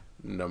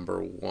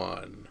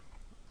 #1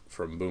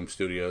 from Boom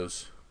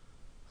Studios.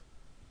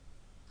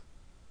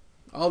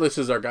 Oh, this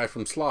is our guy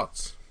from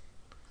Slots.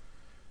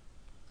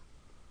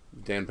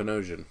 Dan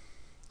Panosian.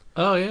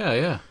 Oh,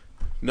 yeah.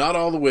 Not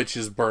all the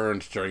witches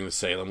burned during the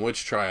Salem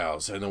witch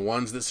trials, and the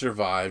ones that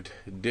survived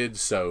did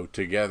so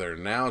together.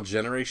 Now,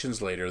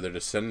 generations later, their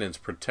descendants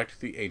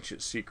protect the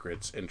ancient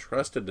secrets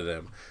entrusted to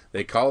them.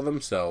 They call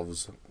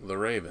themselves the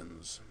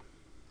Ravens.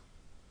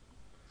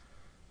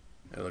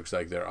 It looks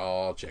like they're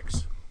all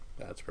chicks.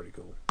 That's pretty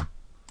cool.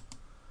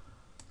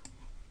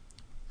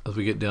 As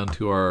we get down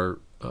to our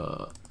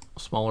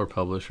smaller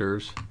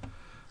publishers,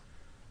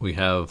 we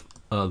have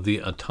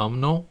The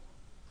Autumnal.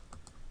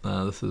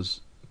 This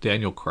is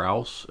Daniel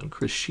Kraus and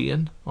Chris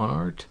Sheehan on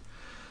art.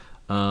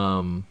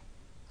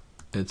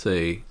 It's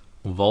a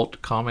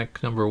Vault comic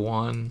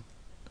 #1.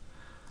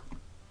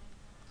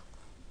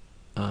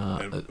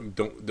 And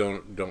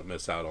don't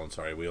miss out on.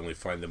 Sorry, we only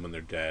find them when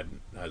they're dead.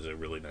 Has a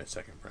really nice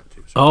second print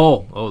too.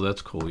 So,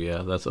 that's cool.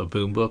 Yeah, that's a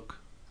Boom book.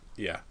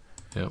 yeah,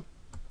 Yep.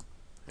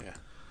 yeah.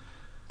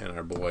 And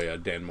our boy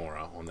Dan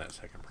Mora on that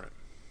second print.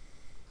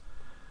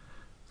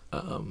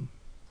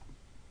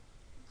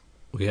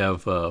 We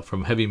have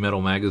from Heavy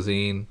Metal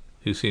Magazine,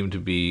 who seem to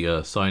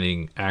be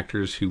signing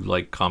actors who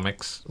like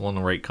comics, want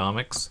to write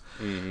comics.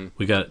 Mm-hmm.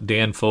 We got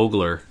Dan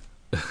Fogler,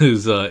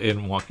 who's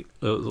in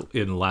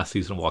last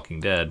season of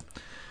Walking Dead,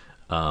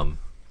 and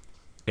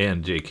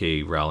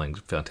J.K. Rowling's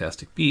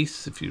Fantastic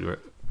Beasts. If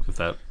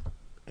that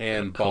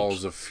And helps.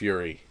 Balls of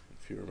Fury,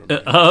 if you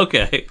remember.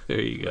 Okay,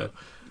 there you go.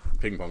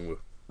 Ping Pong Woo.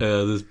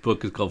 This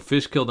book is called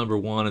Fishkill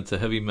 #1. It's a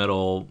Heavy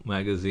Metal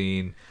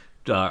magazine.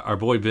 Our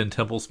boy Ben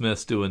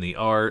Templesmith's doing the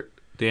art.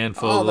 Dan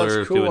Oh, that's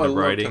Fogler cool. doing I the love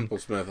writing. Temple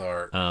Smith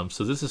art.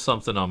 So this is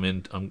something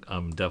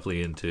I'm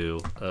definitely into.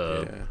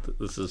 Yeah.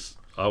 This is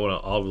I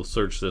will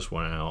search this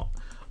one out.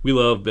 We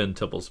love Ben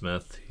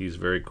Templesmith. He's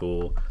very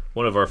cool.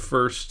 One of our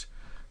first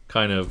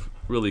kind of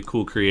really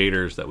cool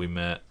creators that we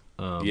met.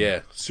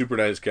 Yeah, super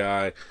nice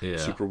guy. Yeah.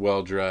 Super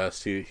well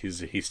dressed.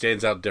 He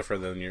stands out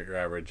different than your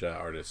average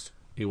artist.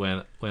 He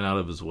went out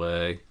of his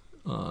way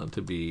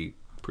to be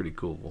pretty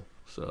cool.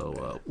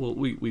 So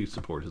we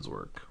support his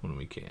work when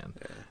we can.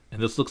 Yeah.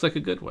 And this looks like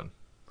a good one.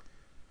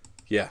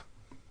 Yeah,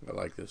 I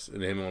like this.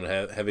 And him on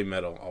Heavy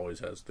Metal always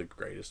has the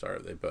greatest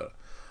art. They put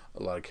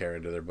a lot of care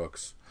into their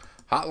books.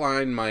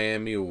 Hotline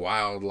Miami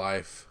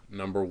Wildlife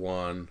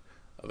 #1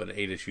 of an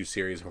 8-issue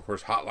series. Of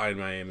course, Hotline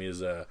Miami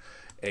is a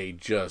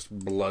just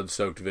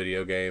blood-soaked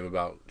video game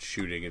about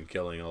shooting and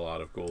killing a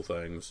lot of cool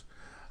things.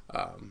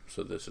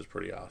 So this is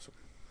pretty awesome.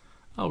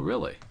 Oh,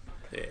 really?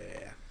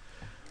 Yeah.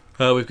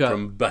 We've got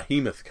From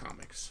Behemoth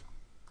Comics.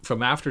 from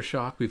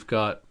Aftershock, we've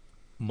got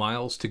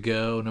Miles to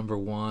Go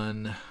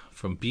 #1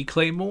 from B.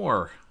 Clay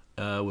Moore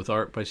with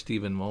art by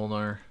Stephen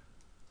Molnar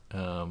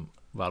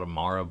about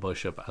Amara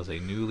Bishop as a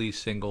newly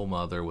single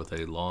mother with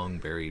a long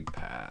buried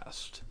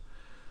past.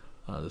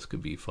 This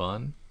could be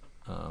fun.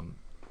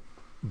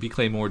 B.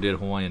 Clay Moore did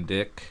Hawaiian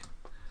Dick,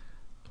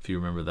 if you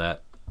remember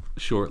that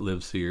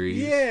short-lived series.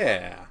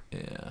 Yeah.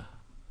 Yeah.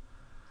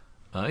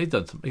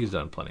 He's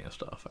done plenty of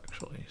stuff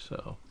actually,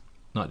 so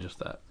not just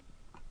that.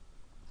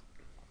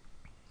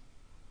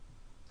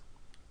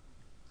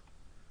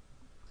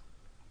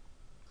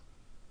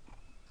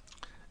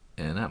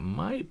 And that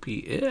might be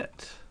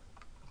it.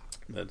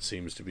 That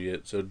seems to be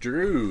it. So,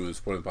 Drew's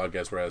point of the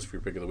podcast where I ask for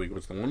your pick of the week.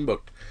 What's the one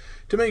book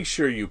to make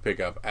sure you pick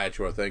up at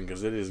your thing?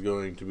 Because it is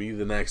going to be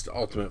the next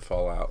Ultimate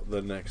Fallout,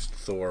 the next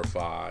Thor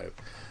 5,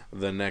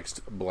 the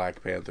next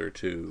Black Panther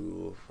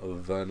 2,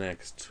 the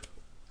next...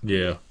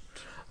 Yeah.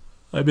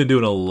 I've been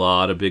doing a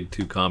lot of big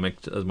 2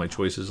 comics as my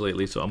choices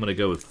lately, so I'm going to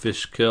go with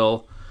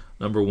Fishkill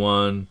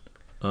 #1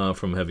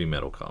 from Heavy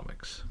Metal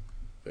Comics.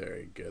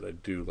 Very good. I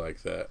do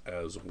like that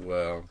as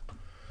well.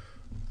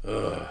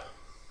 Ugh.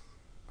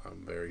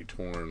 I'm very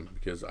torn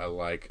because I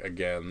like,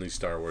 again, the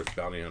Star Wars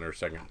Bounty Hunter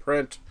second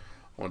print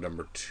on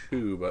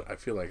 #2, but I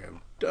feel like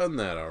I've done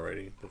that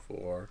already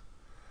before.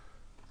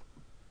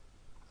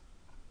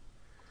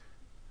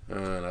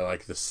 And I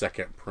like the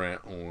second print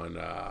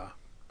on,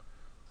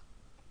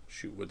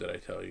 shoot, what did I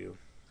tell you?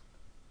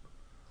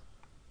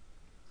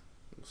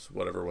 It's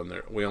whatever, when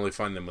they're, we only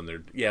find them when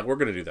they're, yeah, we're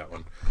going to do that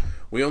one.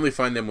 We only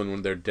find them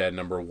when they're dead,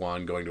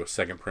 #1, going to a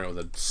second print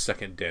with a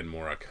second Dan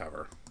Mora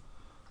cover.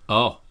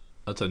 Oh,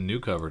 that's a new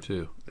cover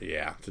too.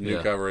 Yeah, it's a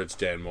new cover. It's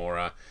Dan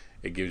Mora.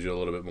 It gives you a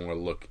little bit more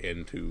look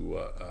into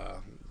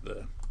what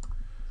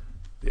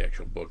the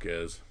actual book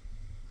is.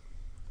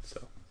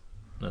 So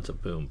that's a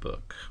Boom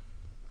book.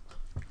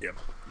 Yep.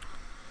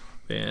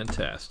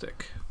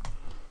 Fantastic.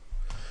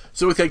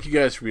 So we thank you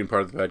guys for being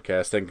part of the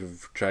podcast. Thank you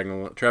for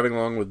traveling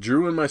along with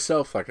Drew and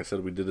myself. Like I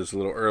said, we did this a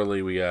little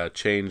early. We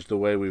changed the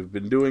way we've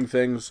been doing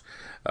things.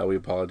 We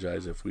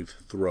apologize if we've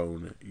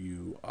thrown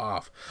you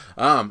off.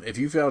 If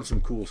you found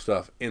some cool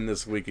stuff in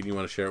this week and you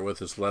want to share it with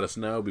us, let us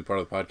know. Be part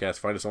of the podcast.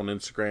 Find us on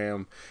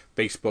Instagram,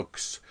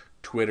 Facebooks,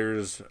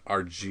 Twitters,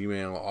 our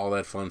Gmail, all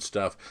that fun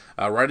stuff.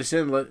 Write us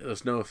in. Let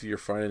us know if you're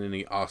finding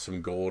any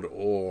awesome gold,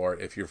 or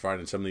if you're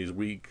finding some of these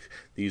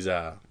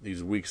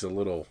weeks a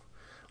little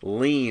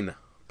lean.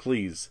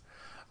 Please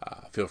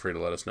feel free to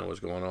let us know what's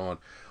going on.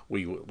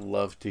 We would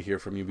love to hear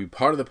from you. Be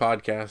part of the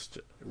podcast.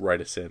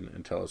 Write us in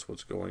and tell us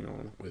what's going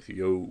on with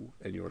you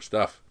and your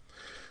stuff.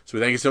 So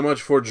we thank you so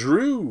much for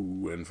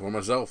Drew and for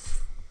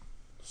myself.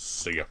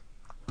 See ya.